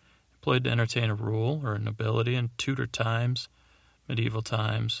entertainer, employed to entertain a rule or a nobility in Tudor times, medieval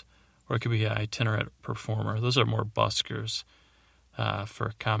times, or it could be an itinerant performer. Those are more buskers.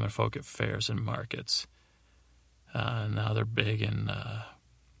 for common folk at fairs and markets. Now they're big in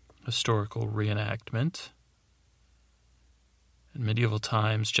historical reenactment. In medieval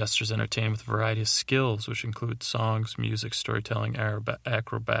times, jesters entertained with a variety of skills, which include songs, music, storytelling,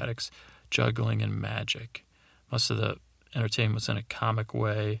 acrobatics, juggling, and magic. Most of the entertainment was in a comic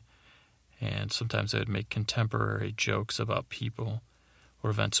way, and sometimes they would make contemporary jokes about people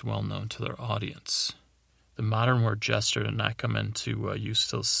or events well known to their audience. The modern word jester did not come into use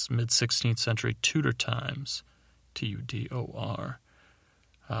till mid-16th century Tudor times, Tudor.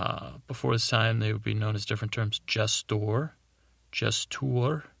 Before this time, they would be known as different terms: gestor,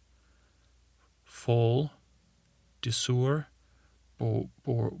 gestur, foal, disseur,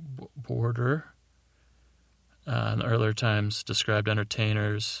 boarder. In the earlier times, described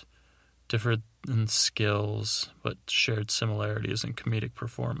entertainers, differed in skills, but shared similarities in comedic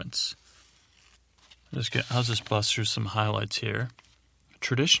performance. I'll just bust through some highlights here.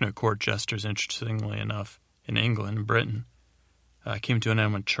 Tradition of court jesters, interestingly enough, in England and Britain, came to an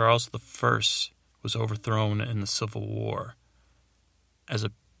end when Charles I was overthrown in the Civil War. As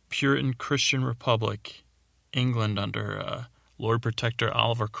a Puritan Christian republic, England under Lord Protector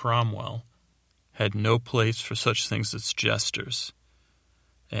Oliver Cromwell had no place for such things as jesters.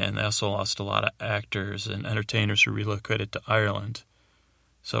 And they also lost a lot of actors and entertainers who relocated to Ireland.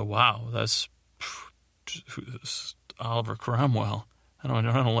 So, wow, that's Oliver Cromwell. I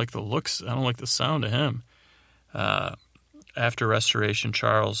don't like the looks. I don't like the sound of him. After Restoration,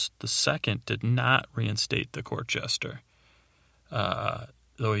 Charles II did not reinstate the court jester,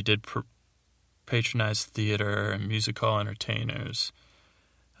 though he did patronize theater and music hall entertainers.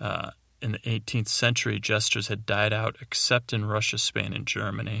 In the 18th century, jesters had died out except in Russia, Spain, and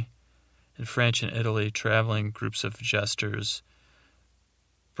Germany. In France and Italy, traveling groups of jesters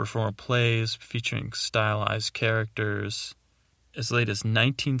performed plays featuring stylized characters. As late as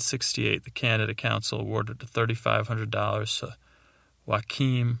 1968, the Canada Council awarded $3,500 to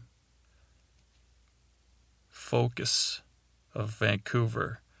Joachim Focus of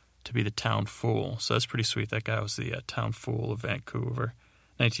Vancouver to be the town fool. So that's pretty sweet. That guy was the town fool of Vancouver,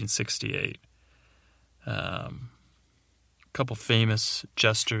 1968. A couple famous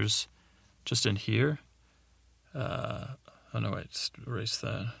jesters just in here. Just erase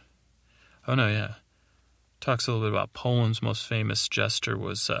that. Oh, no, yeah. Talks a little bit about Poland's most famous jester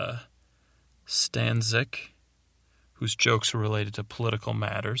was Stanzik, whose jokes were related to political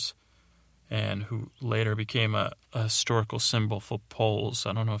matters, and who later became a historical symbol for Poles.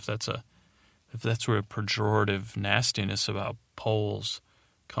 I don't know if that's where a pejorative nastiness about Poles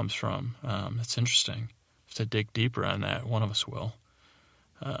comes from. It's interesting. If to dig deeper on that, one of us will.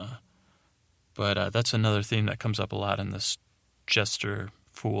 But that's another theme that comes up a lot in this jester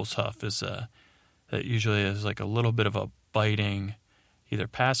fool stuff is that usually is like a little bit of a biting, either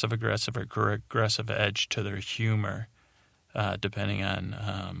passive-aggressive or aggressive edge to their humor, depending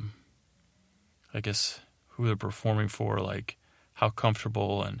on, I guess, who they're performing for, like how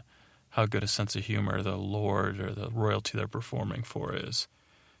comfortable and how good a sense of humor the lord or the royalty they're performing for is.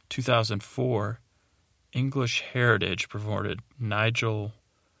 2004, English Heritage promoted Nigel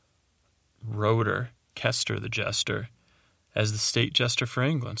Roeder, Kester the Jester, as the state jester for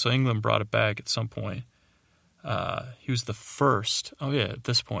England. So England brought it back at some point. He was the first, at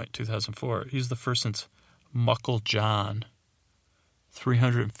this point, 2004, he was the first since Muckle John,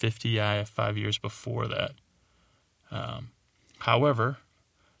 350 5 years before that. However,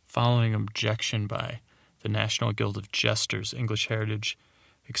 following objection by the National Guild of Jesters, English Heritage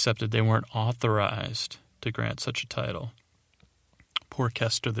accepted they weren't authorized to grant such a title. Poor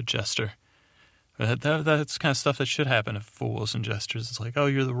Kester the Jester. That's kind of stuff that should happen to fools and jesters. It's like, oh,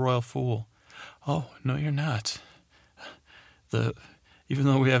 you're the royal fool. Oh, no, you're not. Even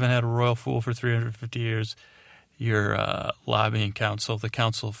though we haven't had a royal fool for 350 years, your lobbying council, the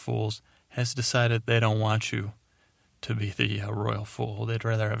Council of Fools, has decided they don't want you to be the royal fool. They'd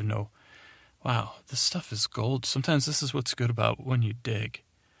rather have no... Wow, this stuff is gold. Sometimes this is what's good about when you dig,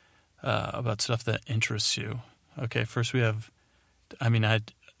 about stuff that interests you. Okay, first we have...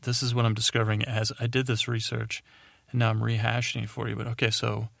 This is what I'm discovering as I did this research, and now I'm rehashing it for you. But okay,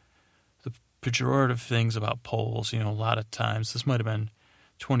 so the pejorative things about Poles, a lot of times, this might have been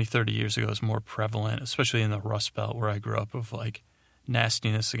 20, 30 years ago, is more prevalent, especially in the Rust Belt where I grew up, of like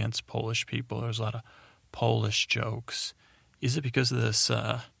nastiness against Polish people. There's a lot of Polish jokes. Is it because of this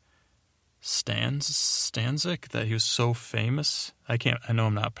Stanzik that he was so famous? I know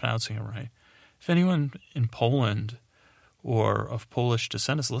I'm not pronouncing it right. If anyone in Poland or of Polish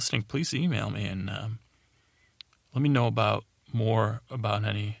descent is listening, please email me and let me know more about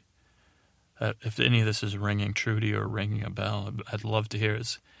any if any of this is ringing true to you or ringing a bell, I'd love to hear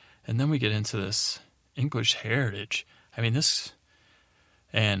it. And then we get into this English heritage. I mean, this,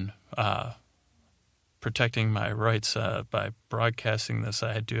 and protecting my rights by broadcasting this,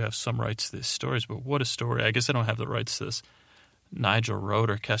 I do have some rights to these stories, but what a story. I guess I don't have the rights to this Nigel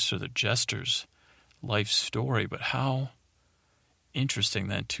Rhodes Orchestra, the Jester's life story, but how interesting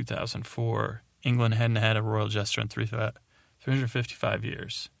that in 2004, England hadn't had a royal jester in 355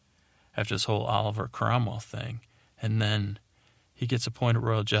 years after this whole Oliver Cromwell thing. And then he gets appointed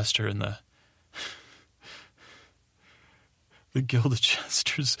royal jester and the Guild of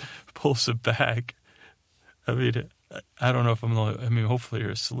Jesters pulls it back. I mean, I don't know if hopefully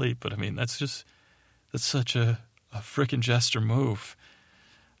you're asleep, but I mean, that's such a frickin' jester move.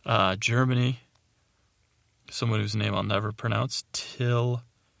 Germany, someone whose name I'll never pronounce, Till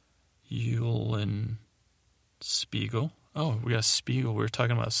Eulenspiegel. Oh, we got Spiegel. We were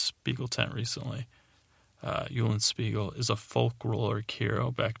talking about Spiegeltent recently. Eulenspiegel is a folkloric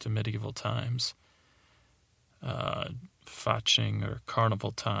hero back to medieval times. Fatching or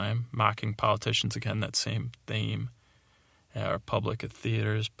carnival time, mocking politicians, again, that same theme. Our public at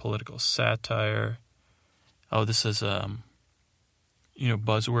theaters, political satire. Oh, this is, buzzwords.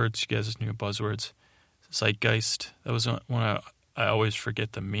 You guys knew buzzwords. Zeitgeist. That was one I always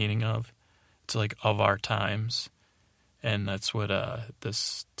forget the meaning of. It's like of our times. And that's what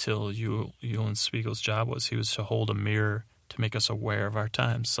this Till Eulenspiegel's job was. He was to hold a mirror to make us aware of our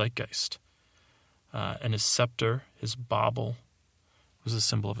times. Zeitgeist. And his scepter, his bauble, was a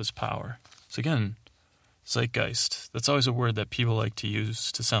symbol of his power. So again, zeitgeist. That's always a word that people like to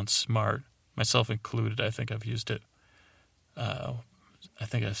use to sound smart, myself included. I think I've used it. I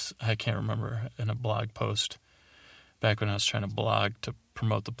can't remember, in a blog post back when I was trying to blog to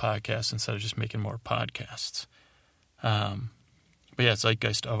promote the podcast instead of just making more podcasts. But yeah,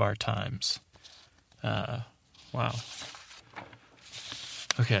 zeitgeist of our times. Wow.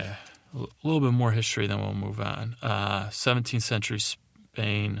 Okay. A little bit more history, then we'll move on. 17th century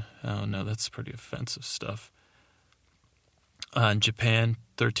Spain. Oh, no, that's pretty offensive stuff. In Japan,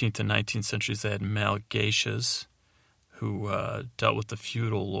 13th and 19th centuries, they had Malgeishas, who dealt with the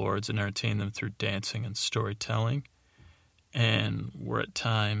feudal lords and entertained them through dancing and storytelling, and were at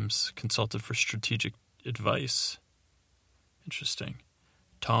times consulted for strategic advice. Interesting.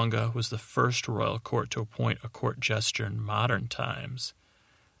 Tonga was the first royal court to appoint a court jester in modern times.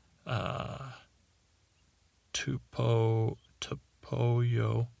 Tapu,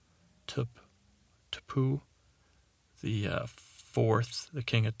 the fourth, the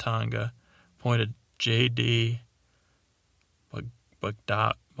king of Tonga, appointed J.D.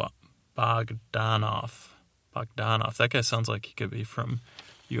 Bogdanov. That guy sounds like he could be from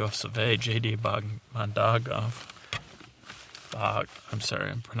US of A. J.D. Bogdanov.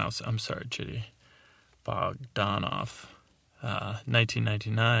 J.D. Bogdanov.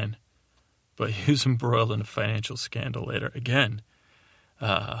 1999, but he was embroiled in a financial scandal later. Again,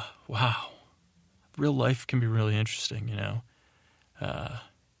 wow. Real life can be really interesting, but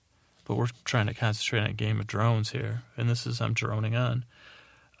we're trying to concentrate on Game of Drones here, and I'm droning on.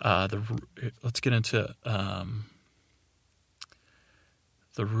 Let's get into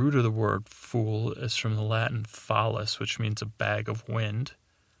the root of the word fool is from the Latin phallus, which means a bag of wind,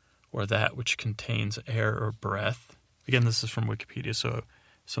 or that which contains air or breath. Again, this is from Wikipedia, so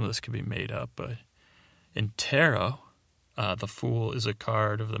some of this could be made up. But in tarot, the Fool is a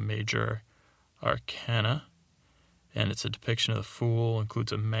card of the major arcana, and it's a depiction of the Fool.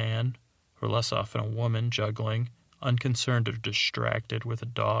 Includes a man, or less often a woman, juggling, unconcerned or distracted, with a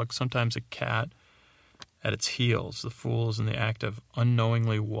dog, sometimes a cat, at its heels. The Fool is in the act of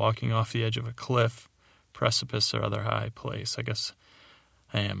unknowingly walking off the edge of a cliff, precipice, or other high place. I guess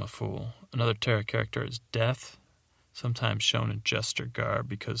I am a fool. Another tarot character is Death, sometimes shown in jester garb,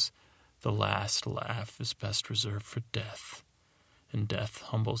 because the last laugh is best reserved for death. And death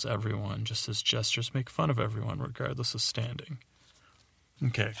humbles everyone, just as jesters make fun of everyone, regardless of standing.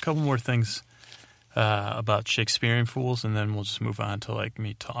 Okay, a couple more things about Shakespearean fools, and then we'll just move on to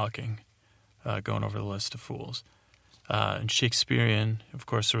me talking, going over the list of fools. In Shakespearean, of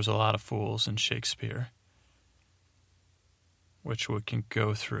course, there was a lot of fools in Shakespeare, which we can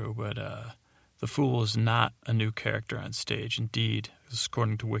go through, but the Fool is not a new character on stage. Indeed,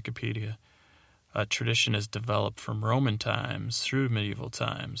 according to Wikipedia, a tradition has developed from Roman times through medieval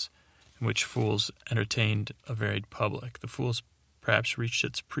times in which fools entertained a varied public. The Fool's perhaps reached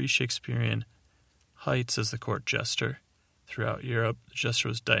its pre-Shakespearean heights as the court jester. Throughout Europe, the jester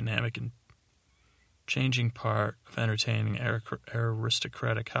was dynamic and changing part of entertaining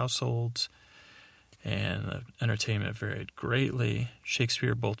aristocratic households and the entertainment varied greatly.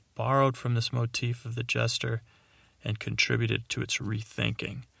 Shakespeare both borrowed from this motif of the jester and contributed to its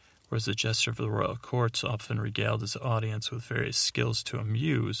rethinking, whereas the jester of the royal courts often regaled his audience with various skills to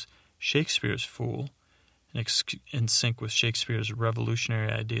amuse. Shakespeare's fool, in sync with Shakespeare's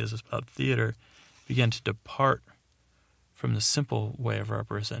revolutionary ideas about theater, began to depart from the simple way of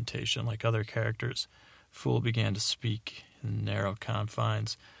representation. Like other characters, fool began to speak in narrow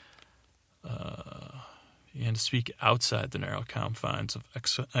confines. He began to speak outside the narrow confines of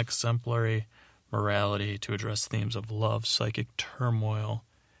exemplary morality to address themes of love, psychic turmoil,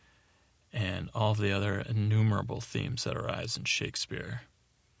 and all of the other innumerable themes that arise in Shakespeare.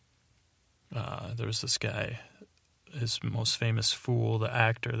 There was this guy, his most famous fool, the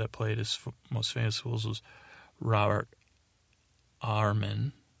actor that played his most famous fools was Robert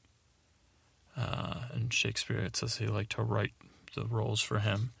Armin. And Shakespeare, it says he liked to write the roles for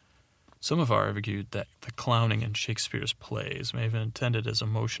him. Some have argued that the clowning in Shakespeare's plays may have been intended as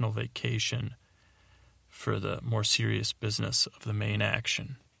emotional vacation for the more serious business of the main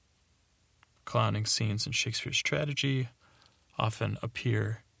action. Clowning scenes in Shakespeare's tragedy often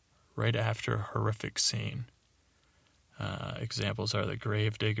appear right after a horrific scene. Examples are the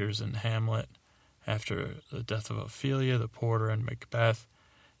gravediggers in Hamlet, after the death of Ophelia, the porter in Macbeth,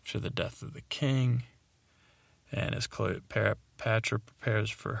 after the death of the king, and as Cleopatra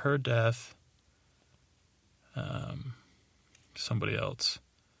prepares for her death. Somebody else.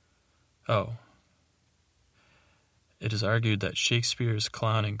 It is argued that Shakespeare's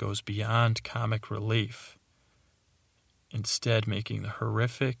clowning goes beyond comic relief, instead making the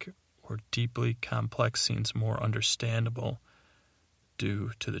horrific or deeply complex scenes more understandable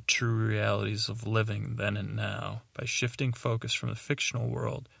due to the true realities of living then and now, by shifting focus from the fictional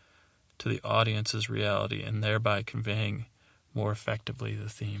world to the audience's reality and thereby conveying more effectively the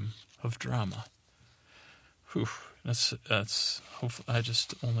theme of drama. Whew, that's hopefully, I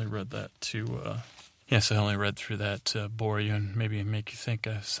just only read that to I only read through that to bore you and maybe make you think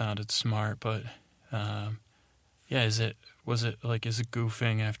I sounded smart, but is it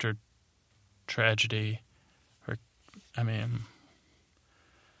goofing after tragedy? Or I don't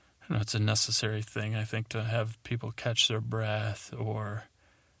know, it's a necessary thing, I think, to have people catch their breath or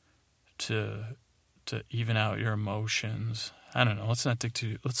to even out your emotions. I don't know. Let's not dig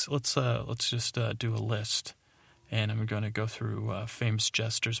too. Let's just do a list, and I'm going to go through famous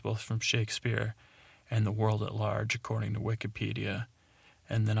jesters, both from Shakespeare and the world at large, according to Wikipedia,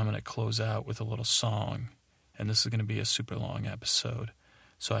 and then I'm going to close out with a little song. And this is going to be a super long episode,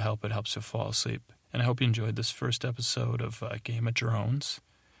 so I hope it helps you fall asleep. And I hope you enjoyed this first episode of Game of Drones.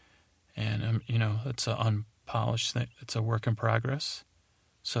 And it's an unpolished thing. It's a work in progress.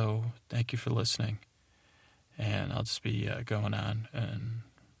 So thank you for listening. And I'll just be going on and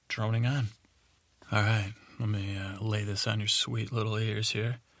droning on. All right, let me lay this on your sweet little ears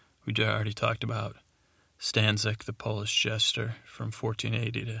here. We already talked about Stanzik, the Polish jester, from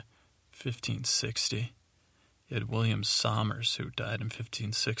 1480 to 1560. You had William Somers, who died in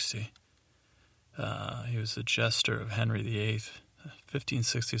 1560. He was the jester of Henry VIII.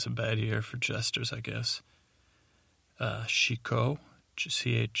 1560 is a bad year for jesters, I guess. Chicot,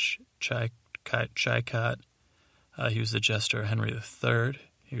 C.H. Chicot. He was the jester of Henry III.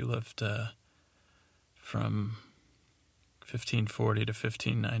 He lived from 1540 to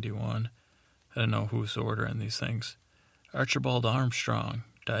 1591. I don't know who's ordering these things. Archibald Armstrong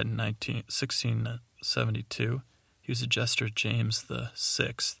died in 1672. He was a jester of James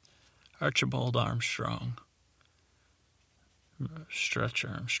VI. Archibald Armstrong. Stretch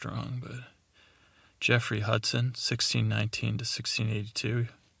Armstrong, but Geoffrey Hudson, 1619 to 1682.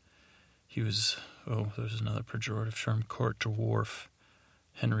 He was, there's another pejorative term, court dwarf.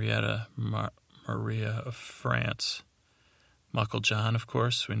 Henrietta Maria of France. Muckle John, of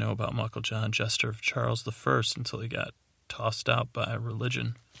course, we know about Muckle John, jester of Charles I, until he got tossed out by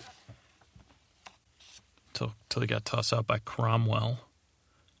religion. Until he got tossed out by Cromwell.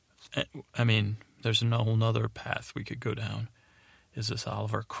 There's no other path we could go down. Is this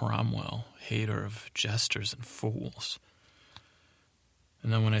Oliver Cromwell, hater of jesters and fools?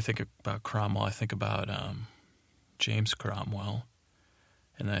 And then when I think about Cromwell, I think about James Cromwell.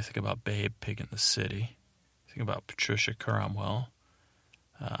 And then I think about Babe, Pig in the City. I think about Patricia Cromwell.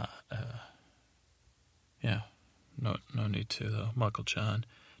 No need to, though. Muckle John.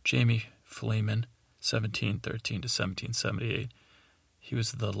 Jamie Fleeman, 1713 to 1778. He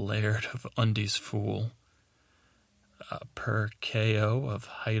was the Laird of Undies Fool. Per K.O. of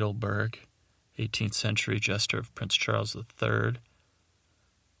Heidelberg, 18th century jester of Prince Charles III.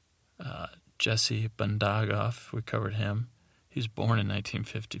 Jesse Bundagoff, we covered him. He was born in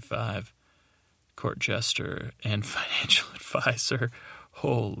 1955. court jester, and financial advisor.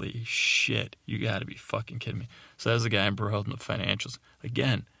 Holy shit, you gotta be fucking kidding me. So that was the guy embroiled in the financials.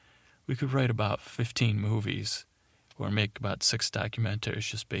 Again, we could write about 15 movies or make about 6 documentaries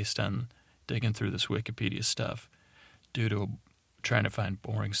just based on digging through this Wikipedia stuff due to trying to find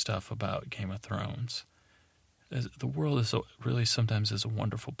boring stuff about Game of Thrones. The world is really sometimes is a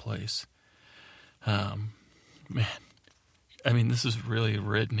wonderful place. Man, I mean, this is really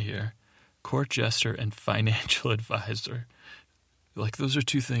written here. Court jester and financial advisor. Like, those are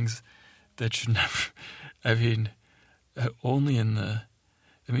 2 things that should never, I mean, only in the,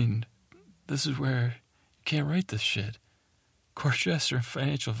 I mean, this is where you can't write this shit. Court jester and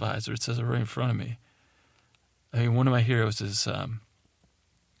financial advisor, it says it right in front of me. I mean, one of my heroes is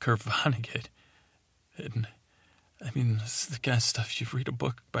Kurt Vonnegut. And, I mean, this is the kind of stuff you read a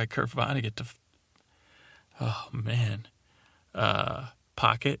book by Kurt Vonnegut to, oh, man.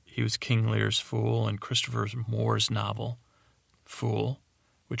 Pocket, he was King Lear's fool in Christopher Moore's novel, Fool,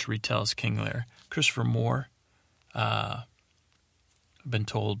 which retells King Lear. Christopher Moore, I've been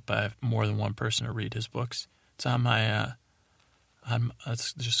told by more than one person to read his books. It's on my,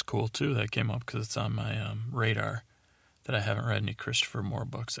 that's just cool too that came up because it's on my radar that I haven't read any Christopher Moore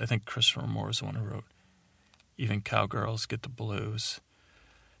books. I think Christopher Moore is the one who wrote Even Cowgirls Get the Blues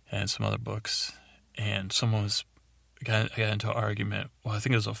and some other books. And someone got into an argument. Well, I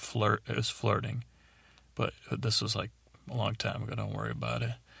think it was flirting, but this was like a long time ago, don't worry about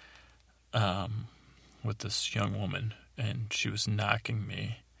it, with this young woman, and she was knocking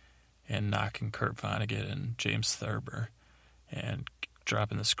me and knocking Kurt Vonnegut and James Thurber and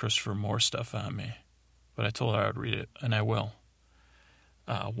dropping this Christopher Moore stuff on me. But I told her I would read it, and I will.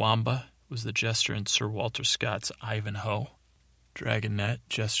 Wamba was the jester in Sir Walter Scott's Ivanhoe. Dragonet,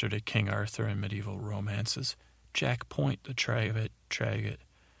 jester to King Arthur in medieval romances. Jack Point, the tragic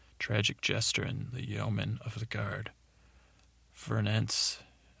jester in The Yeoman of the Guard. Vernance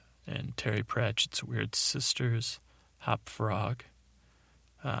and Terry Pratchett's Weird Sisters. Hop Frog.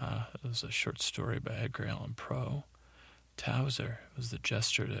 It was a short story by Edgar Allan Poe. Towser was the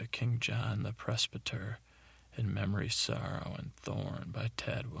jester to King John the Presbyter in Memory, Sorrow, and Thorn by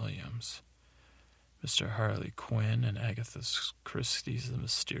Tad Williams. Mr. Harley Quinn and Agatha Christie's The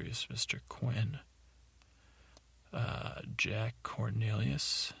Mysterious Mr. Quinn. Jack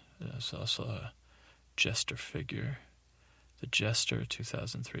Cornelius is also a jester figure. The Jester,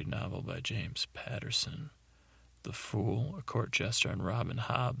 2003 novel by James Patterson. The Fool, a court jester, and Robin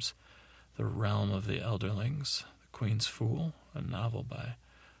Hobbs, The Realm of the Elderlings. The Queen's Fool, a novel by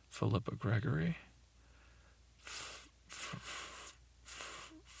Philippa Gregory.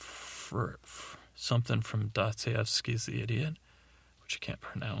 Something from Dostoevsky's The Idiot, which I can't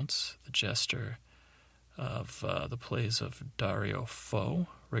pronounce. The Jester of the plays of Dario Fo,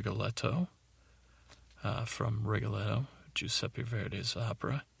 Rigoletto, from Rigoletto, Giuseppe Verdi's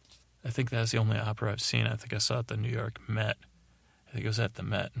opera. I think that's the only opera I've seen. I think I saw it at the New York Met. I think it was at the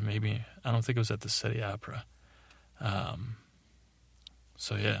Met. Maybe, I don't think it was at the City Opera.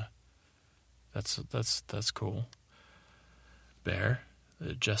 So yeah, that's cool. Bear,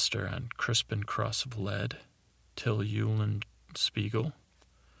 the jester on Crispin Cross of Lead. Till Euland Spiegel.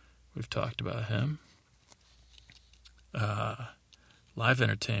 We've talked about him. Live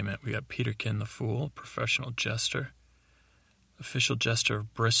entertainment, we got Peterkin the Fool, professional jester. Official jester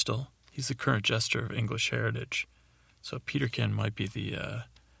of Bristol. He's the current jester of English Heritage. So Peterkin might be the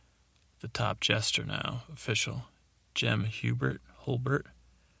top jester now, official. Jem Hulbert.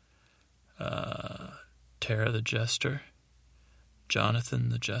 Tara the Jester. Jonathan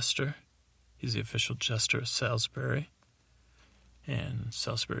the Jester. He's the official jester of Salisbury. And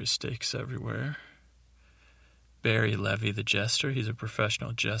Salisbury steaks everywhere. Barry Levy the Jester. He's a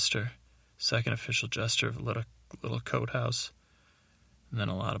professional jester. Second official jester of Little Coat House. And then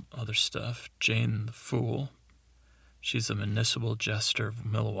a lot of other stuff. Jane the Fool. She's a municipal jester of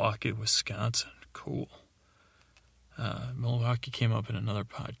Milwaukee, Wisconsin. Cool. Milwaukee came up in another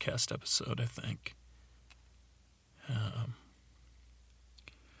podcast episode, I think.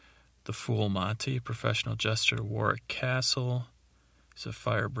 The Fool Monty, professional jester of Warwick Castle. He's a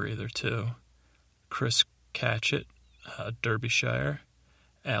fire breather, too. Chris Catchett, Derbyshire.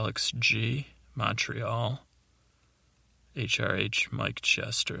 Alex G., Montreal. HRH Mike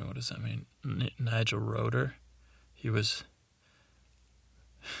Chester, what does that mean? Nigel Roeder. He was,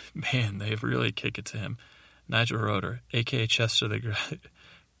 man, they really kick it to him. Nigel Roeder, a.k.a. Chester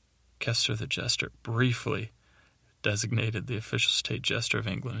the Jester, briefly designated the official state jester of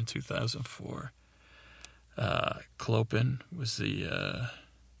England in 2004. Clopin was in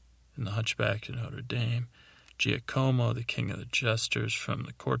the Hunchback of Notre Dame. Giacomo, the King of the Jesters from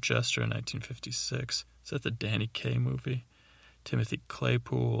The Court Jester in 1956. Is that the Danny Kaye movie? Timothy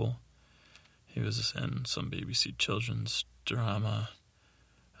Claypool. He was in some BBC children's drama.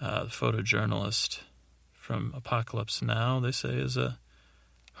 The photojournalist from Apocalypse Now, they say, is a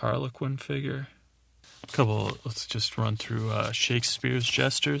Harlequin figure. Let's just run through Shakespeare's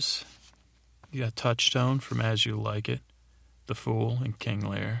jesters. You got Touchstone from As You Like It, The Fool and King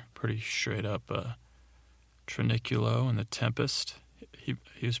Lear. Pretty straight up Triniculo in The Tempest. He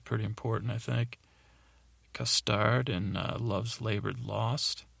was pretty important, I think. Custard in Love's Labored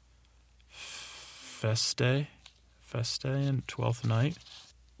Lost. Feste in Twelfth Night.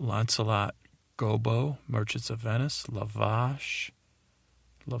 Lancelot Gobbo, Merchants of Venice. Lavache,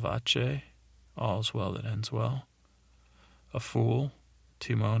 All's Well That Ends Well. A Fool,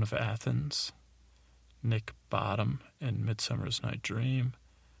 Timon of Athens. Nick Bottom in Midsummer's Night Dream.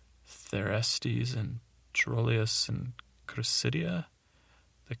 Thyestes and Troilus and Cressidia.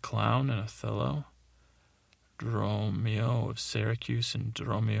 The Clown in Othello. Dromio of Syracuse and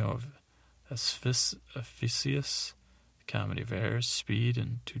Dromio of Ephesus. The Comedy of Errors. Speed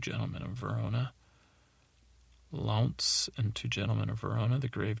and Two Gentlemen of Verona. Launce and Two Gentlemen of Verona. The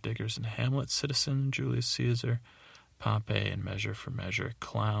Gravediggers and Hamlet. Citizen, Julius Caesar. Pompey and Measure for Measure.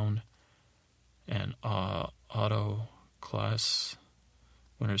 Clown and Autoclus,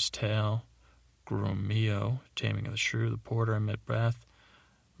 Winter's Tale. Gromio, Taming of the Shrew. The Porter and Macbeth.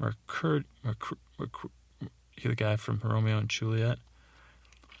 The guy from Romeo and Juliet.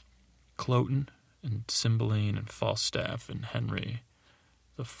 Cloten and Cymbeline and Falstaff and Henry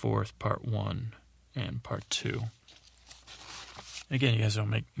the Fourth, Part 1 and Part 2. Again, you guys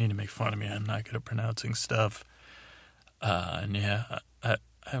don't need to make fun of me. I'm not good at pronouncing stuff. And yeah, I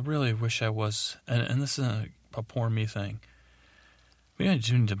really wish I was. And this is a poor me thing. We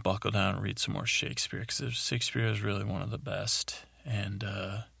do need to buckle down and read some more Shakespeare, because Shakespeare is really one of the best. And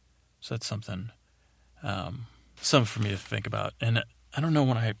so that's something for me to think about. And I don't know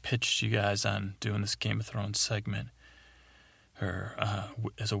when I pitched you guys on doing this Game of Thrones segment, or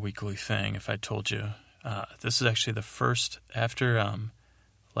as a weekly thing, if I told you this is actually the first, after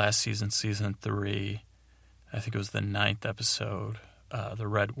last season, season 3, I think it was the 9th episode, the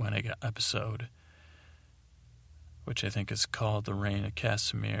Red Wedding episode, which I think is called The Reigns of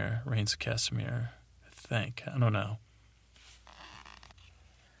Castamere, I don't know.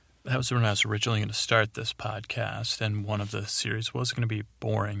 That was when I was originally going to start this podcast, and one of the series was going to be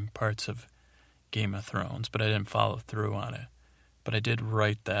boring parts of Game of Thrones, but I didn't follow through on it. But I did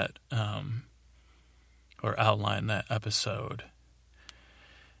write that, or outline that episode.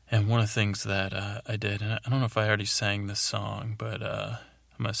 And one of the things that I did, and I don't know if I already sang this song, but I'm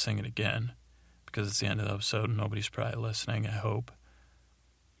going to sing it again, because it's the end of the episode and nobody's probably listening, I hope.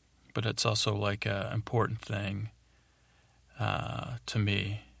 But it's also like an important thing to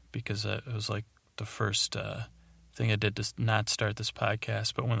me, because it was like the first thing I did to not start this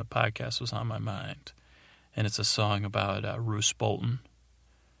podcast, but when the podcast was on my mind. And it's a song about Roose Bolton,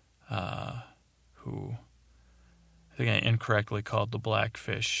 who I think I incorrectly called the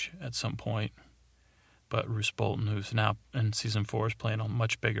Blackfish at some point. But Roose Bolton, who's now in season 4, is playing a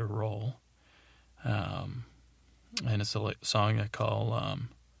much bigger role. And it's a song I call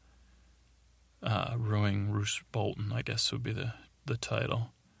Ruining Roose Bolton, I guess would be the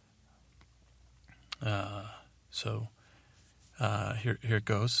title. So here it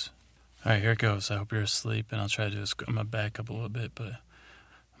goes. All right, here it goes. I hope you're asleep, and I'll try to just, I'm going to back up a little bit, but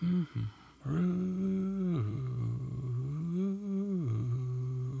Roose,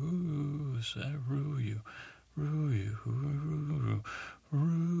 I rue you, Roose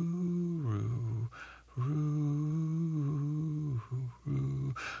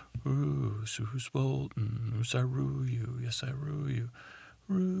Bolton, Roose, I rue you, yes, I rue you,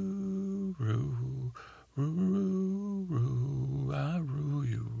 rue, I rue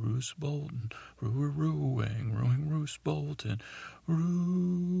you, Roose Bolton, ruing Roose Bolton,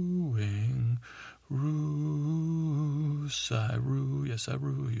 ruing Roose, I rue, yes, I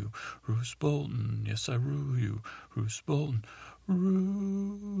rue you, Roose Bolton, yes, I rue you, Roose Bolton,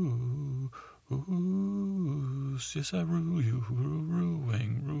 Roose, yes, I rue you,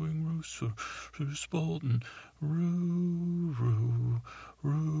 ruing Roose Bolton, ruing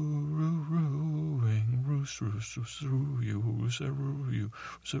Roose, rue you, Roose, I rue you,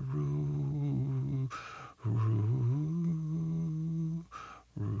 Roose, I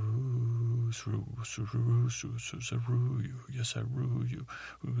rue, I rue you. Yes, I rue you.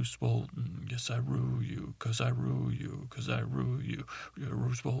 Roose Bolton. Yes, I rue you. 'Cause I rue you. 'Cause I rue you.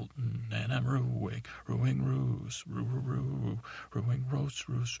 Roose Bolton. And I'm ruing Roose. Ruing Roose.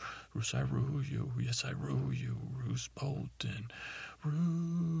 Roose, I rue you. Yes, I rue you. Roose Bolton. Ruing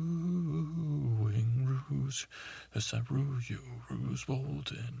Roose. Yes, I rue you. Roose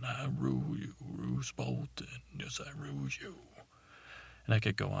Bolton. I rue you. Roose Bolton. Yes, I rue you. And I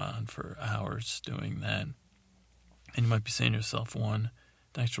could go on for hours doing that. And you might be saying to yourself, one,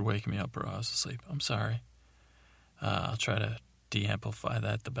 thanks for waking me up, bro. I was asleep. I'm sorry. I'll try to de-amplify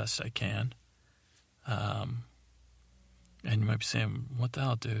that the best I can. And you might be saying, what the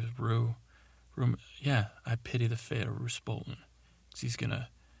hell, dude? Rue. Yeah, I pity the fate of Roose Bolton. Because he's going to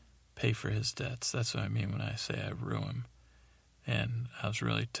pay for his debts. That's what I mean when I say I rue him. And I was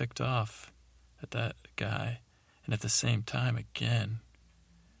really ticked off at that guy. And at the same time, again,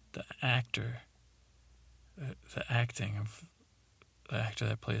 the acting of the actor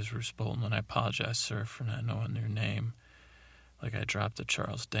that plays Roose Bolton, and I apologize, sir, for not knowing your name. Like I dropped the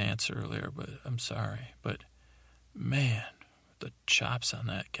Charles Dance earlier, but I'm sorry. But, man, the chops on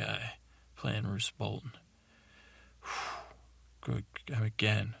that guy playing Roose Bolton. Good.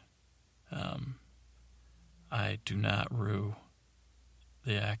 Again, I do not rue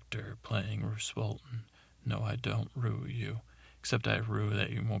the actor playing Roose Bolton. No, I don't rue you. Except I rue that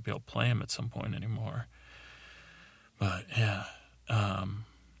you won't be able to play him at some point anymore. But, yeah.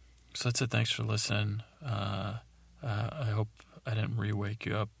 So that's it. Thanks for listening. I hope I didn't re-wake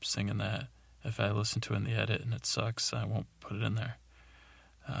you up singing that. If I listen to it in the edit and it sucks, I won't put it in there.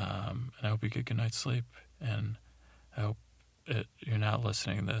 And I hope you get good night's sleep. And I hope you're not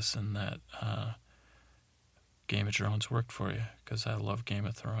listening to this and that Game of Thrones worked for you. Because I love Game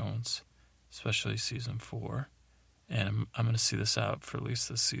of Thrones, especially Season 4. And I'm going to see this out for at least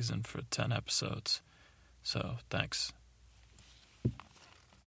this season for 10 episodes. So, thanks.